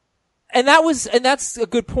day. And that's a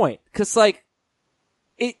good point. Cause like,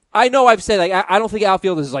 I know I've said like, I don't think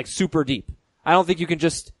outfield is like super deep. I don't think you can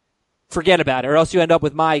just forget about it, or else you end up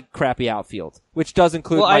with my crappy outfield, which does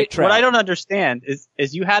include Mike Trout. What I don't understand is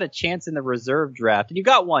you had a chance in the reserve draft, and you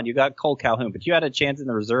got Cole Calhoun, but you had a chance in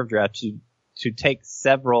the reserve draft to take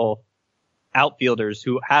several outfielders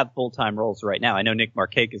who have full-time roles right now. I know Nick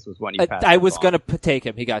Markakis was one you passed. I was going to take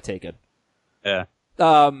him. He got taken. Yeah.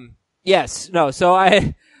 Yes. No. So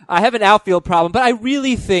I have an outfield problem, but I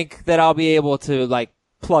really think that I'll be able to like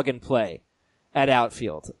plug and play at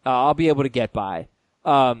outfield. I'll be able to get by.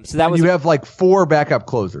 So that was. You have like 4 backup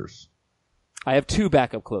closers. I have 2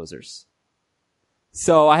 backup closers.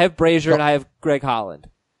 So I have Brazier and I have Greg Holland.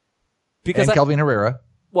 And Kelvin Herrera.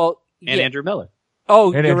 Well, and Andrew Miller.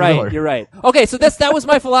 Oh, And you're Andrew right. Miller. You're right. Okay, so that was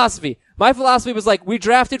my philosophy. My philosophy was like, we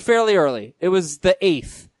drafted fairly early. It was the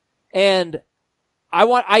 8th. And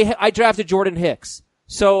I drafted Jordan Hicks.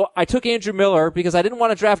 So I took Andrew Miller because I didn't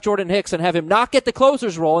want to draft Jordan Hicks and have him not get the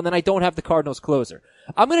closer's role, and then I don't have the Cardinals closer.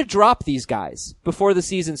 I'm going to drop these guys before the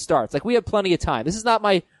season starts. Like, we have plenty of time. This is not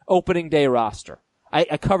my opening day roster.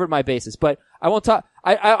 I covered my bases, but I won't talk.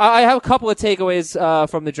 I have a couple of takeaways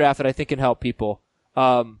from the draft that I think can help people.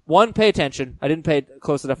 One, pay attention. I didn't pay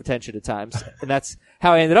close enough attention at times, and that's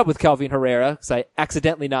how I ended up with Kelvin Herrera because I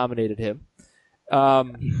accidentally nominated him.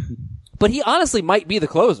 But he honestly might be the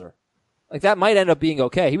closer. Like, that might end up being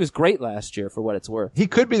okay. He was great last year for what it's worth. He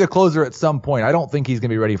could be the closer at some point. I don't think he's going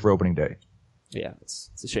to be ready for opening day. Yeah, it's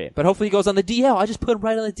a shame. But hopefully he goes on the DL. I just put him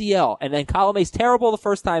right on the DL. And then Colomé's terrible the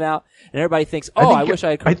first time out, and everybody thinks, I wish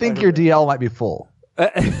I had. I think your DL might be full.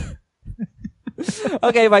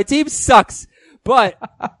 Okay, my team sucks. But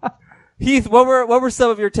Heath, what were some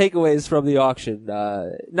of your takeaways from the auction?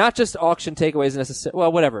 Not just auction takeaways necessarily.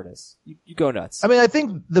 Well, whatever it is, you go nuts. I mean, I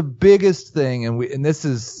think the biggest thing, and this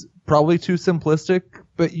is probably too simplistic,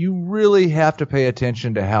 but you really have to pay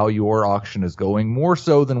attention to how your auction is going, more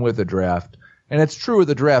so than with a draft. And it's true with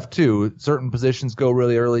the draft too. Certain positions go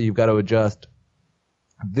really early, you've got to adjust.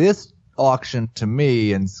 This auction, to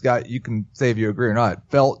me, and Scott, you can say if you agree or not,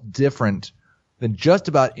 felt different than just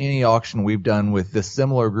about any auction we've done with this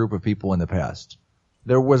similar group of people in the past.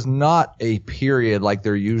 There was not a period like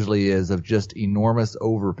there usually is of just enormous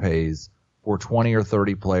overpays for 20 or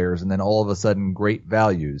 30 players and then all of a sudden great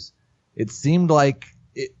values. It seemed like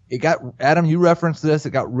it got, Adam, you referenced this, it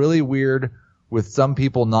got really weird with some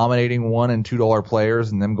people nominating $1 and $2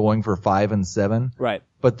 players and them going for 5 and 7. Right.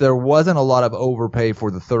 But there wasn't a lot of overpay for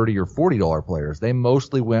the $30 or $40 players. They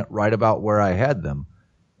mostly went right about where I had them.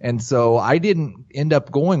 And so I didn't end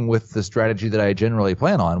up going with the strategy that I generally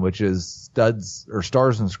plan on, which is studs or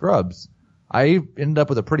stars and scrubs. I ended up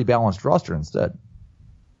with a pretty balanced roster instead.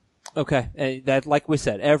 Okay. And that, like we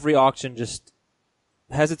said, every auction just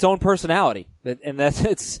has its own personality. And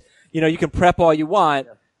it's, you can prep all you want.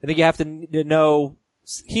 I think you have to know.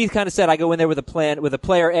 He kind of said, I go in there with a plan, with a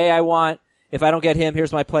player A I want. If I don't get him,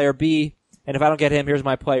 here's my player B. And if I don't get him, here's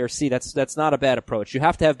my player C. That's not a bad approach. You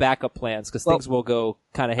have to have backup plans because things will go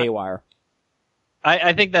kind of haywire.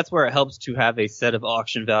 I think that's where it helps to have a set of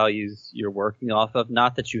auction values you're working off of.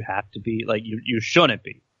 Not that you have to be, like, you shouldn't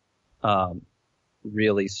be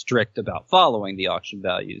really strict about following the auction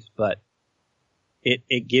values, but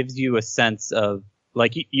it gives you a sense of,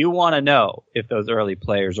 like, you want to know if those early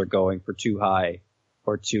players are going for too high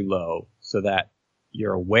or too low so that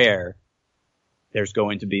you're aware there's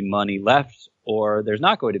going to be money left or there's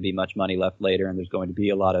not going to be much money left later and there's going to be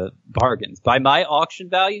a lot of bargains. By my auction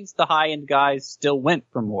values, the high-end guys still went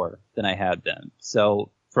for more than I had them.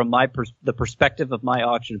 So from the perspective of my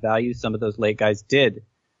auction values, some of those late guys did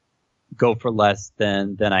go for less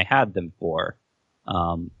than I had them for.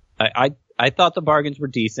 I thought the bargains were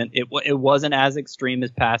decent. It wasn't as extreme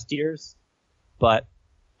as past years, but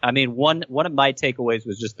I mean, one of my takeaways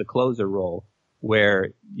was just the closer role, where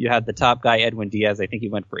you had the top guy, Edwin Diaz. I think he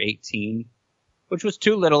went for 18, which was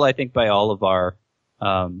too little, I think, by all of our,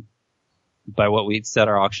 by what we set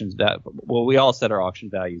our auctions, we all set our auction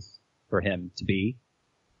values for him to be.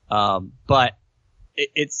 But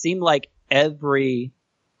it seemed like every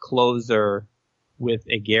closer with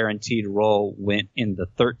a guaranteed role went in the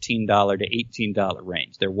 $13 to $18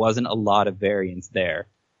 range. There wasn't a lot of variance there.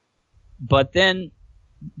 But then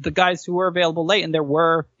the guys who were available late, and there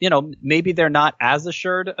were, maybe they're not as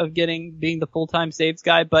assured of being the full-time saves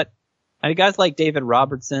guy, but I mean, guys like David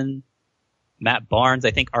Robertson, Matt Barnes,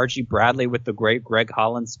 I think Archie Bradley with the great Greg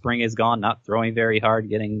Holland spring is gone, not throwing very hard,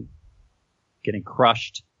 getting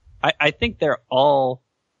crushed. I think they're all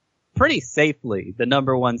pretty safely the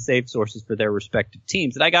number one save sources for their respective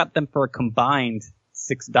teams, and I got them for a combined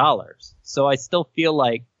 $6. So I still feel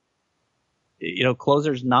like,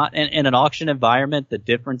 closers not in an auction environment, the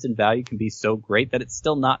difference in value can be so great that it's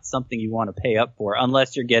still not something you want to pay up for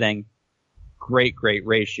unless you're getting great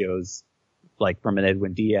ratios like from an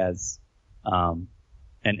Edwin Diaz. And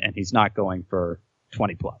he's not going for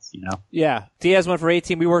 20 plus, Yeah. Diaz went for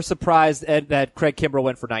 18. We were surprised that Craig Kimbrell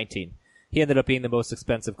went for 19. He ended up being the most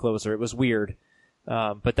expensive closer. It was weird.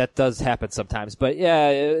 But that does happen sometimes. But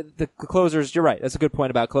yeah, the closers, you're right. That's a good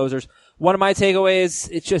point about closers. One of my takeaways,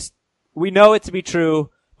 it's just, we know it to be true,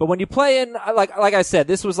 but when you play in, like I said,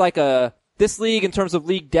 this was like this league in terms of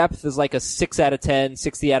league depth is like a 6 out of 10,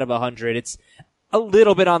 60 out of 100. a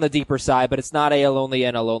little bit on the deeper side, but it's not AL only,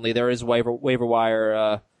 NL only. There is waiver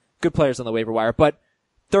wire, good players on the waiver wire, but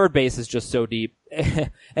third base is just so deep.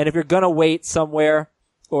 And if you're gonna wait somewhere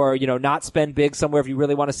or, not spend big somewhere, if you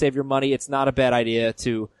really want to save your money, it's not a bad idea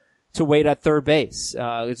to wait at third base.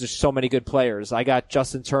 There's just so many good players. I got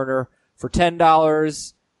Justin Turner for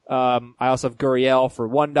 $10. I also have Gurriel for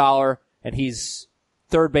 $1, and he's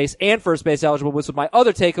third base and first base eligible, which was my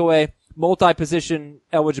other takeaway. Multi-position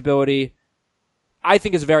eligibility, I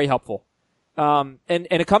think, is very helpful. And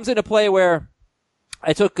it comes into play where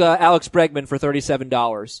I took Alex Bregman for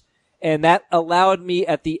 $37, and that allowed me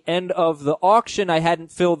at the end of the auction, I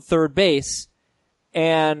hadn't filled third base,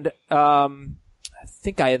 and I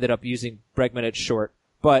think I ended up using Bregman at short,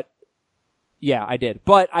 but yeah, I did.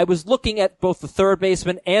 But I was looking at both the third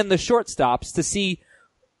baseman and the shortstops to see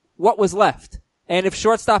what was left. And if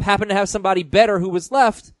shortstop happened to have somebody better who was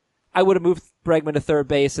left, I would have moved Bregman to third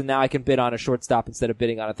base, and now I can bid on a shortstop instead of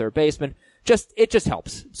bidding on a third baseman. It just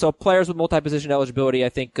helps. So players with multi-position eligibility, I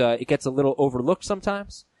think, it gets a little overlooked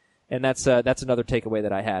sometimes. And that's another takeaway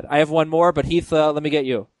that I had. I have one more, but Heath, let me get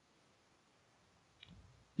you.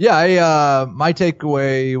 Yeah, my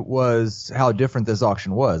takeaway was how different this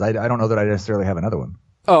auction was. I don't know that I necessarily have another one.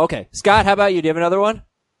 Oh, okay. Scott, how about you? Do you have another one?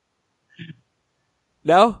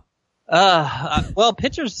 No? Well,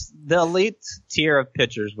 pitchers, the elite tier of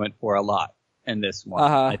pitchers went for a lot in this one.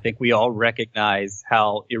 I think we all recognize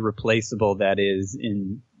how irreplaceable that is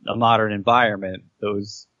in a modern environment.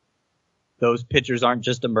 Those pitchers aren't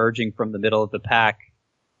just emerging from the middle of the pack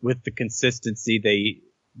with the consistency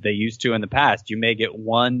they used to in the past. You may get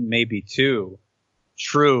one, maybe two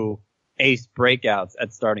true ace breakouts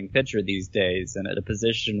at starting pitcher these days, and at a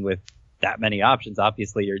position with that many options,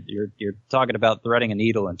 obviously you're talking about threading a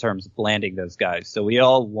needle in terms of landing those guys. So we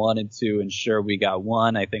all wanted to ensure we got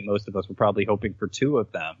one. I think most of us were probably hoping for two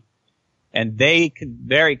of them, and they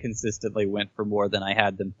very consistently went for more than I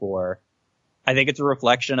had them for. I think it's a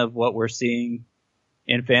reflection of what we're seeing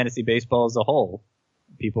in fantasy baseball as a whole.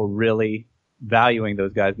 People really valuing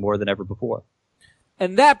those guys more than ever before.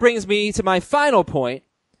 And that brings me to my final point.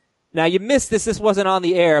 Now, you missed this. This wasn't on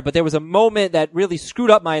the air, but there was a moment that really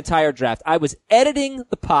screwed up my entire draft. I was editing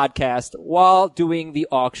the podcast while doing the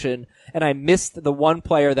auction, and I missed the one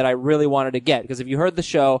player that I really wanted to get. Because if you heard the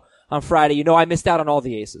show on Friday, you know I missed out on all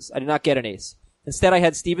the aces. I did not get an ace. Instead, I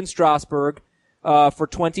had Steven Strasburg for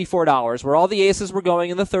 $24, where all the aces were going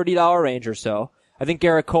in the $30 range or so. I think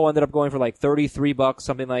Garrett Cole ended up going for like $33,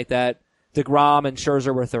 something like that. DeGrom and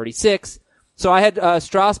Scherzer were $36. So I had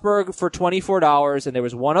Strasburg for $24, and there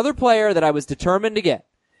was one other player that I was determined to get,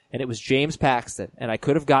 and it was James Paxton, and I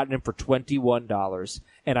could have gotten him for $21,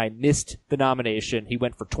 and I missed the nomination. He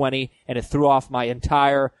went for $20, and it threw off my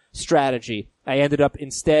entire strategy. I ended up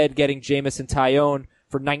instead getting Jameson Taillon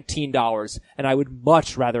for $19, and I would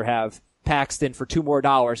much rather have Paxton for $2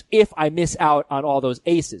 more if I miss out on all those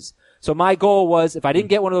aces. So my goal was, if I didn't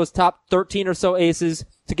get one of those top 13 or so aces,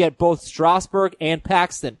 to get both Strasburg and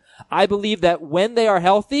Paxton. I believe that when they are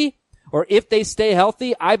healthy, or if they stay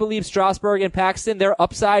healthy, I believe Strasburg and Paxton, their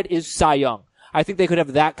upside is Cy Young. I think they could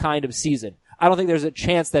have that kind of season. I don't think there's a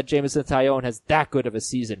chance that Jameson Taillon has that good of a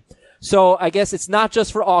season. So I guess it's not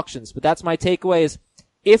just for auctions, but that's my takeaway is,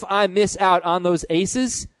 if I miss out on those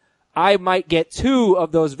aces, I might get two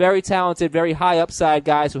of those very talented, very high upside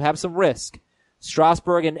guys who have some risk.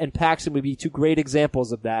 Strasburg and Paxton would be two great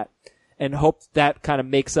examples of that, and hope that kind of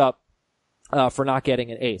makes up for not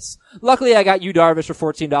getting an ace. Luckily, I got Yu Darvish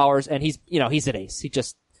for $14, and he's an ace. He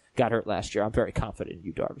just got hurt last year. I'm very confident in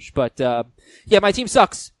Yu Darvish. But yeah, my team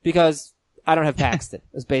sucks because I don't have Paxton.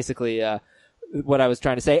 That's basically what I was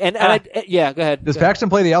trying to say. And yeah, go ahead. Does Paxton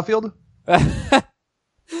play the outfield?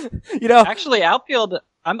 Actually, outfield.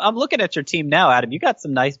 I'm looking at your team now, Adam. You got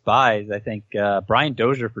some nice buys. I think Brian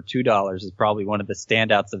Dozier for $2 is probably one of the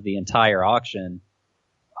standouts of the entire auction.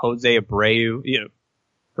 Jose Abreu,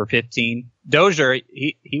 for $15. Dozier,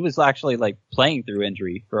 he was actually like playing through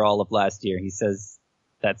injury for all of last year. He says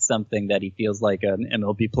that's something that he feels like an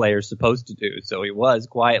MLB player is supposed to do. So he was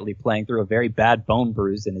quietly playing through a very bad bone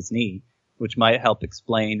bruise in his knee, which might help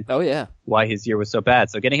explain why his year was so bad.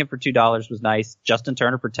 So getting him for $2 was nice. Justin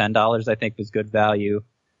Turner for $10, I think, was good value.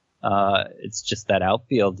 It's just that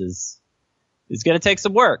outfield is going to take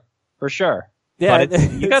some work for sure. Yeah,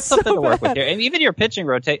 but you got something to work with here. And even your pitching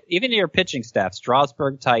staff,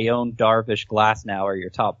 Strasburg, Taillon, Darvish, Glasnow are your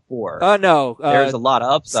top four. Oh, no. There's a lot of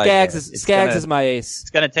upside. Skaggs is my ace. It's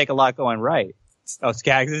going to take a lot going right. Oh,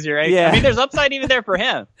 Skaggs is your ace? Yeah. I mean, there's upside even there for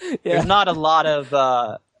him. Yeah. There's not a lot of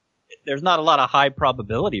high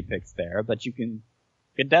probability picks there, but you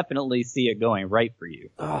could definitely see it going right for you.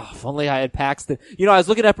 Oh, if only I had Paxton. I was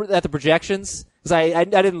looking at the projections, because I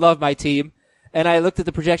didn't love my team, and I looked at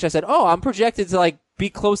the projection. I said, "Oh, I'm projected to like be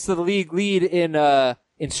close to the league lead in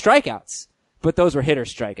strikeouts," but those were hitter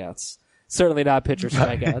strikeouts, certainly not pitcher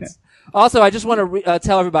strikeouts. Also, I just want to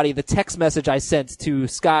tell everybody the text message I sent to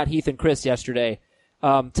Scott, Heath, and Chris yesterday,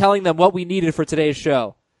 telling them what we needed for today's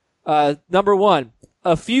show. Number one,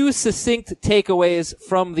 a few succinct takeaways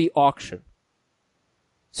from the auction.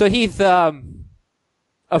 So Heath,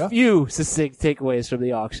 few succinct takeaways from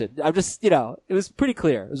the auction. I'm just, it was pretty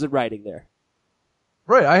clear. It was in writing there.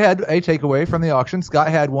 Right. I had a takeaway from the auction. Scott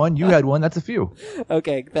had one. You had one. That's a few.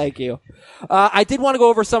 Okay. Thank you. I did want to go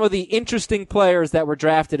over some of the interesting players that were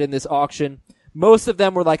drafted in this auction. Most of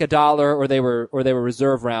them were like $1 or they were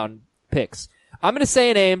reserve round picks. I'm going to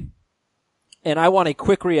say a name and I want a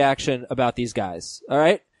quick reaction about these guys. All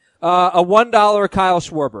right. A $1 Kyle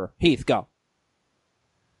Schwarber. Heath, go.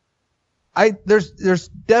 There's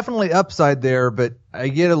definitely upside there, but I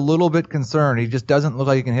get a little bit concerned. He just doesn't look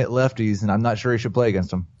like he can hit lefties, and I'm not sure he should play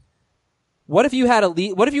against them. What if you had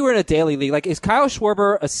what if you were in a daily league? Like, is Kyle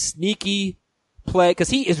Schwarber a sneaky play? Cause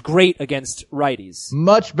he is great against righties.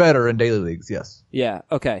 Much better in daily leagues, yes. Yeah.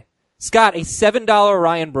 Okay. Scott, a $7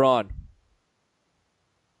 Ryan Braun.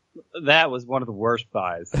 That was one of the worst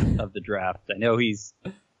buys of the draft. I know he's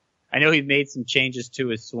made some changes to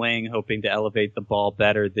his swing, hoping to elevate the ball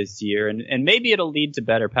better this year, and maybe it'll lead to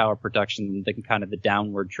better power production than kind of the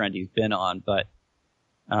downward trend he's been on. But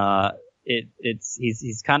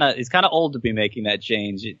he's kind of old to be making that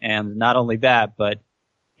change, and not only that, but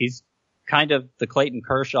he's kind of the Clayton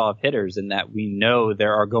Kershaw of hitters in that we know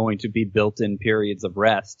there are going to be built-in periods of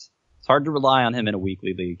rest. It's hard to rely on him in a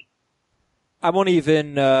weekly league. I won't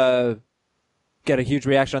even get a huge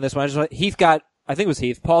reaction on this one. I think it was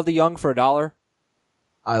Heath. Paul DeJong for $1.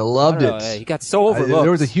 I loved it. He got so overlooked.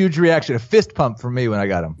 There was a huge reaction, a fist pump from me when I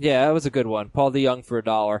got him. Yeah, that was a good one. Paul DeJong for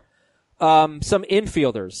 $1. Some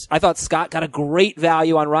infielders. I thought Scott got a great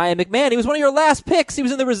value on Ryan McMahon. He was one of your last picks. He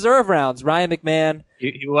was in the reserve rounds. Ryan McMahon.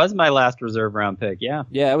 He was my last reserve round pick, yeah.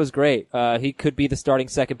 Yeah, it was great. He could be the starting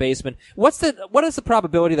second baseman. What is the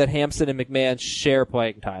probability that Hampson and McMahon share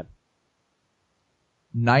playing time?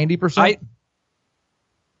 90%?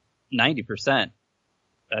 90%.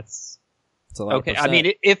 That's a lot okay. of percent. I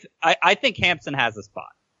mean, I think Hampson has a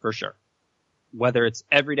spot for sure. Whether it's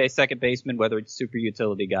everyday second baseman, whether it's super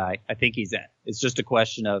utility guy, I think he's in. It's just a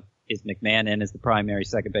question of, is McMahon in as the primary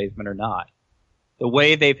second baseman or not? The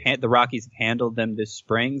way the Rockies have handled them this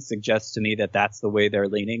spring suggests to me that that's the way they're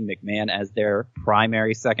leaning. McMahon as their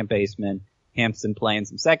primary second baseman, Hampson playing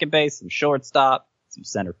some second base, some shortstop, some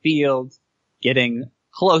center field, getting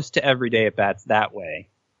close to everyday at bats that way.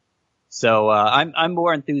 So I'm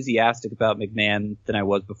more enthusiastic about McMahon than I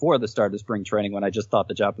was before the start of spring training when I just thought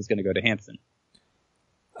the job was going to go to Hampson.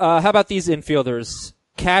 How about these infielders?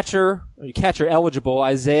 Catcher eligible,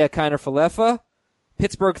 Isaiah Kiner-Falefa.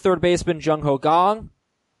 Pittsburgh third baseman, Jung-Ho Kang.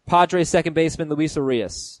 Padres second baseman, Luis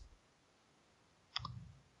Urias.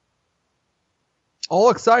 All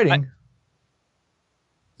exciting.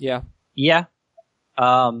 Yeah. Yeah.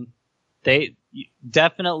 They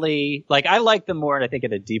definitely, like, I like them more, and I think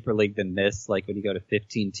in a deeper league than this, like when you go to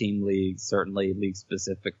 15-team leagues, certainly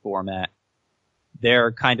league-specific format,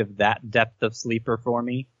 they're kind of that depth of sleeper for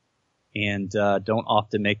me, and don't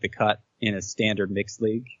often make the cut in a standard mixed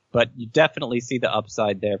league. But you definitely see the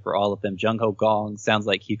upside there for all of them. Jung-Ho Kang sounds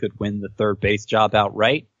like he could win the third base job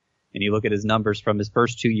outright, and you look at his numbers from his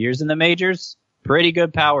first 2 years in the majors, pretty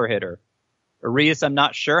good power hitter. Urias, I'm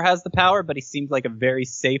not sure, has the power, but he seems like a very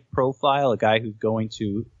safe profile, a guy who's going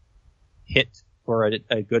to hit for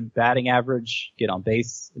a good batting average, get on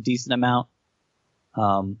base a decent amount.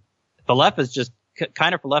 Falefa is just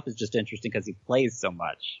interesting because he plays so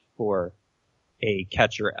much for a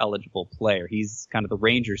catcher-eligible player. He's kind of the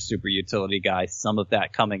Rangers super utility guy, some of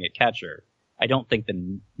that coming at catcher. I don't think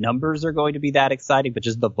the numbers are going to be that exciting, but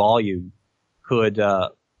just the volume could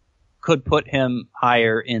put him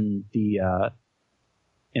higher in the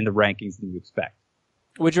rankings than you expect.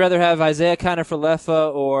 Would you rather have Isaiah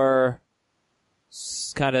Kiner-Falefa or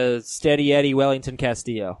kind of steady Eddie Wellington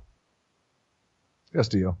Castillo?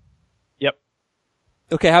 Castillo. Yep.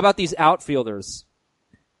 Okay, how about these outfielders?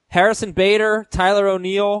 Harrison Bader, Tyler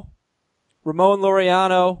O'Neill, Ramon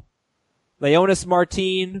Laureano, Leonis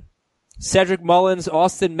Martin, Cedric Mullins,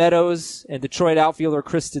 Austin Meadows, and Detroit outfielder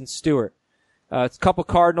Kristen Stewart. It's a couple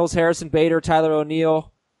Cardinals, Harrison Bader, Tyler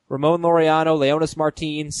O'Neill, Ramon Laureano, Leonis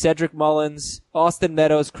Martin, Cedric Mullins, Austin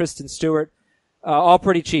Meadows, Kristen Stewart. All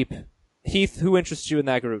pretty cheap. Heath, who interests you in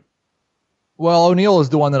that group? Well, O'Neill is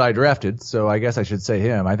the one that I drafted, so I guess I should say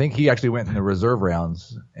him. I think he actually went in the reserve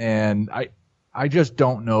rounds, and I just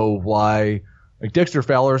don't know why Like Dexter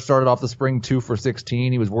Fowler started off the spring 2 for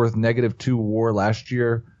 16. He was worth -2 WAR last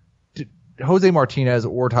year. Jose Martinez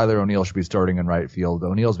or Tyler O'Neill should be starting in right field.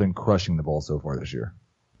 O'Neill's been crushing the ball so far this year.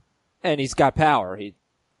 And he's got power. He,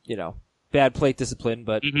 bad plate discipline,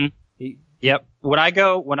 but Yep. When I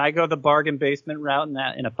go the bargain basement route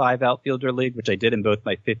in a 5 outfielder league, which I did in both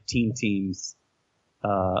my 15 teams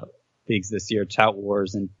leagues this year, Tout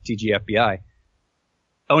Wars and TGFBI,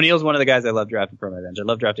 O'Neill's one of the guys I love drafting from my bench. I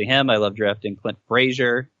love drafting him. I love drafting Clint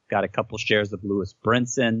Frazier. Got a couple shares of Lewis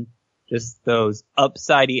Brinson. Just those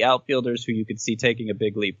upsidey outfielders who you could see taking a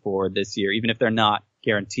big leap forward this year, even if they're not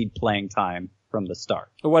guaranteed playing time from the start.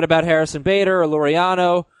 What about Harrison Bader or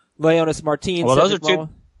Laureano, Leonis Martin? Well, those are two.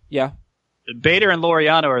 Yeah. Bader and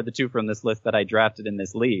Laureano are the two from this list that I drafted in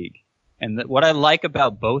this league. And what I like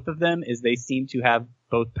about both of them is they seem to have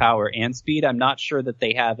both power and speed. I'm not sure that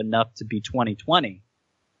they have enough to be 20-20.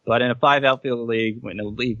 But in a 5 outfielder league, in a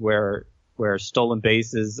league where stolen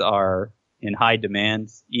bases are in high demand,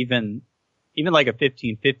 even like a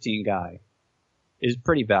 15-15 guy is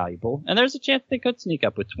pretty valuable. And there's a chance they could sneak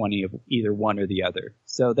up with 20 of either one or the other.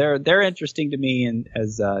 So they're interesting to me and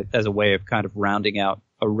as a way of kind of rounding out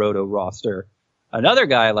a roto roster. Another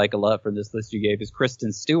guy I like a lot from this list you gave is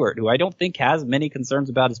Kristen Stewart, who I don't think has many concerns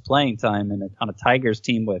about his playing time on a Tigers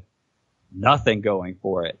team with nothing going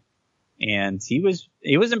for it. And he was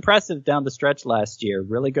impressive down the stretch last year.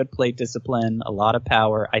 Really good plate discipline, a lot of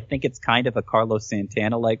power. I think it's kind of a Carlos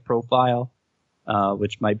Santana-like profile,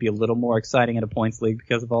 which might be a little more exciting in a points league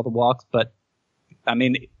because of all the walks. But, I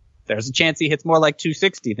mean, there's a chance he hits more like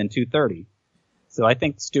 260 than 230. So I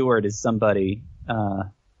think Stewart is somebody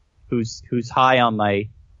who's high on my,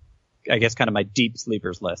 I guess, kind of my deep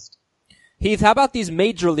sleepers list. Heath, how about these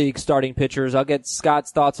major league starting pitchers? I'll get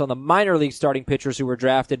Scott's thoughts on the minor league starting pitchers who were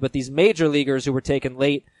drafted, but these major leaguers who were taken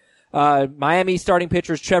late. Miami starting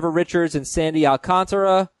pitchers Trevor Richards and Sandy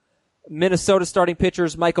Alcantara. Minnesota starting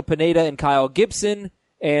pitchers Michael Pineda and Kyle Gibson.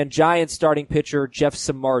 And Giants starting pitcher Jeff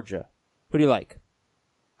Samardzija. Who do you like?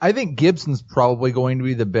 I think Gibson's probably going to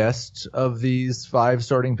be the best of these 5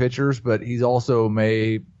 starting pitchers, but he's also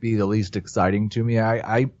may be the least exciting to me.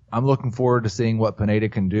 I'm looking forward to seeing what Pineda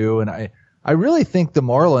can do, and I really think the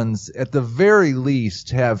Marlins, at the very least,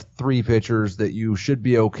 have 3 pitchers that you should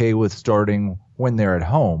be okay with starting when they're at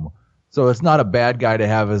home. So it's not a bad guy to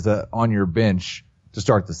have on your bench to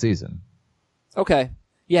start the season. Okay.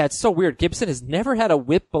 Yeah, it's so weird. Gibson has never had a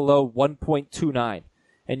whip below 1.29,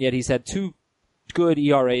 and yet he's had 2 good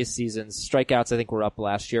ERA seasons. Strikeouts, I think, were up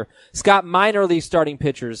last year. Scott, minor league starting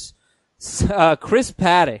pitchers. Chris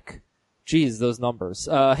Paddack. Geez, those numbers.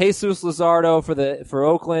 Jesus Luzardo for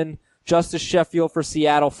Oakland. Justice Sheffield for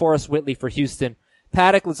Seattle, Forrest Whitley for Houston.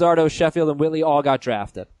 Paddack, Luzardo, Sheffield, and Whitley all got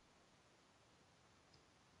drafted.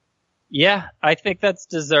 Yeah, I think that's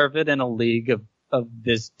deserved in a league of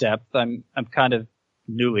this depth. I'm kind of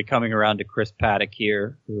newly coming around to Chris Paddack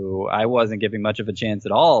here, who I wasn't giving much of a chance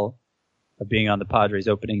at all of being on the Padres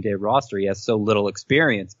opening day roster. He has so little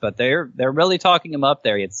experience, but they're really talking him up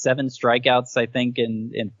there. He had 7 strikeouts, I think,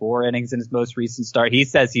 in 4 innings in his most recent start. He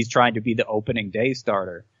says he's trying to be the opening day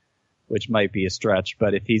starter, which might be a stretch.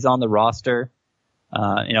 But if he's on the roster,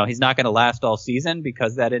 he's not going to last all season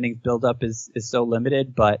because that innings buildup is so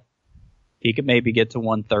limited, but he could maybe get to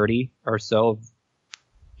 130 or so of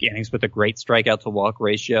innings with a great strikeout to walk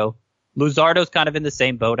ratio. Luzardo's kind of in the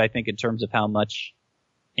same boat, I think, in terms of how much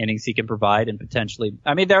innings he can provide and potentially,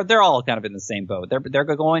 I mean, they're all kind of in the same boat. They're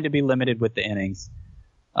going to be limited with the innings.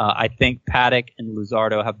 I think Paddack and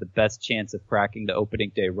Luzardo have the best chance of cracking the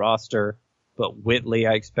opening day roster. But Whitley,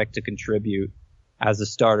 I expect to contribute as a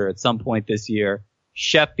starter at some point this year.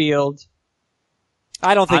 Sheffield,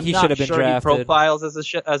 I don't think he should have been drafted. He profiles as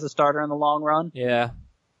a starter in the long run. Yeah,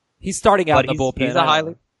 he's starting out in the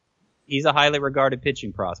bullpen. He's a highly regarded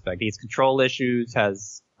pitching prospect. He has control issues,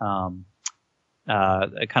 has a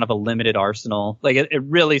kind of a limited arsenal. Like it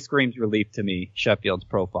really screams relief to me, Sheffield's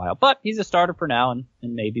profile. But he's a starter for now, and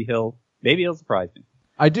maybe he'll surprise me.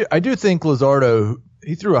 I do think Luzardo,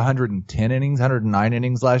 he threw 110 innings, 109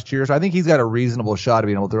 innings last year, so I think he's got a reasonable shot of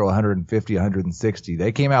being able to throw 150, 160.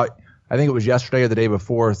 They came out, I think it was yesterday or the day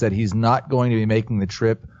before, said he's not going to be making the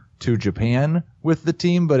trip to Japan with the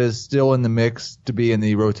team, but is still in the mix to be in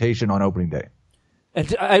the rotation on opening day. And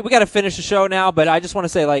we got to finish the show now, but I just want to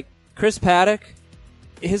say, Chris Paddack,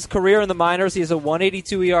 his career in the minors, he has a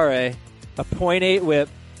 1.82 ERA, a .8 WHIP,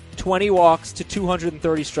 20 walks to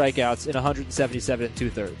 230 strikeouts in 177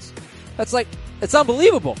 2/3. That's it's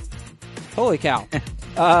unbelievable. Holy cow.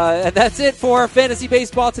 And that's it for Fantasy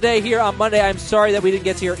Baseball today here on Monday. I'm sorry that we didn't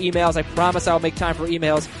get to your emails. I promise I'll make time for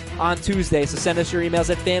emails on Tuesday. So send us your emails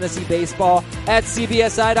at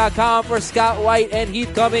fantasybaseball@cbsi.com. For Scott White and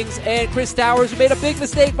Heath Cummings and Chris Towers, who made a big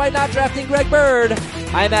mistake by not drafting Greg Bird,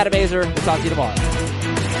 I'm Adam Azer. We'll talk to you tomorrow.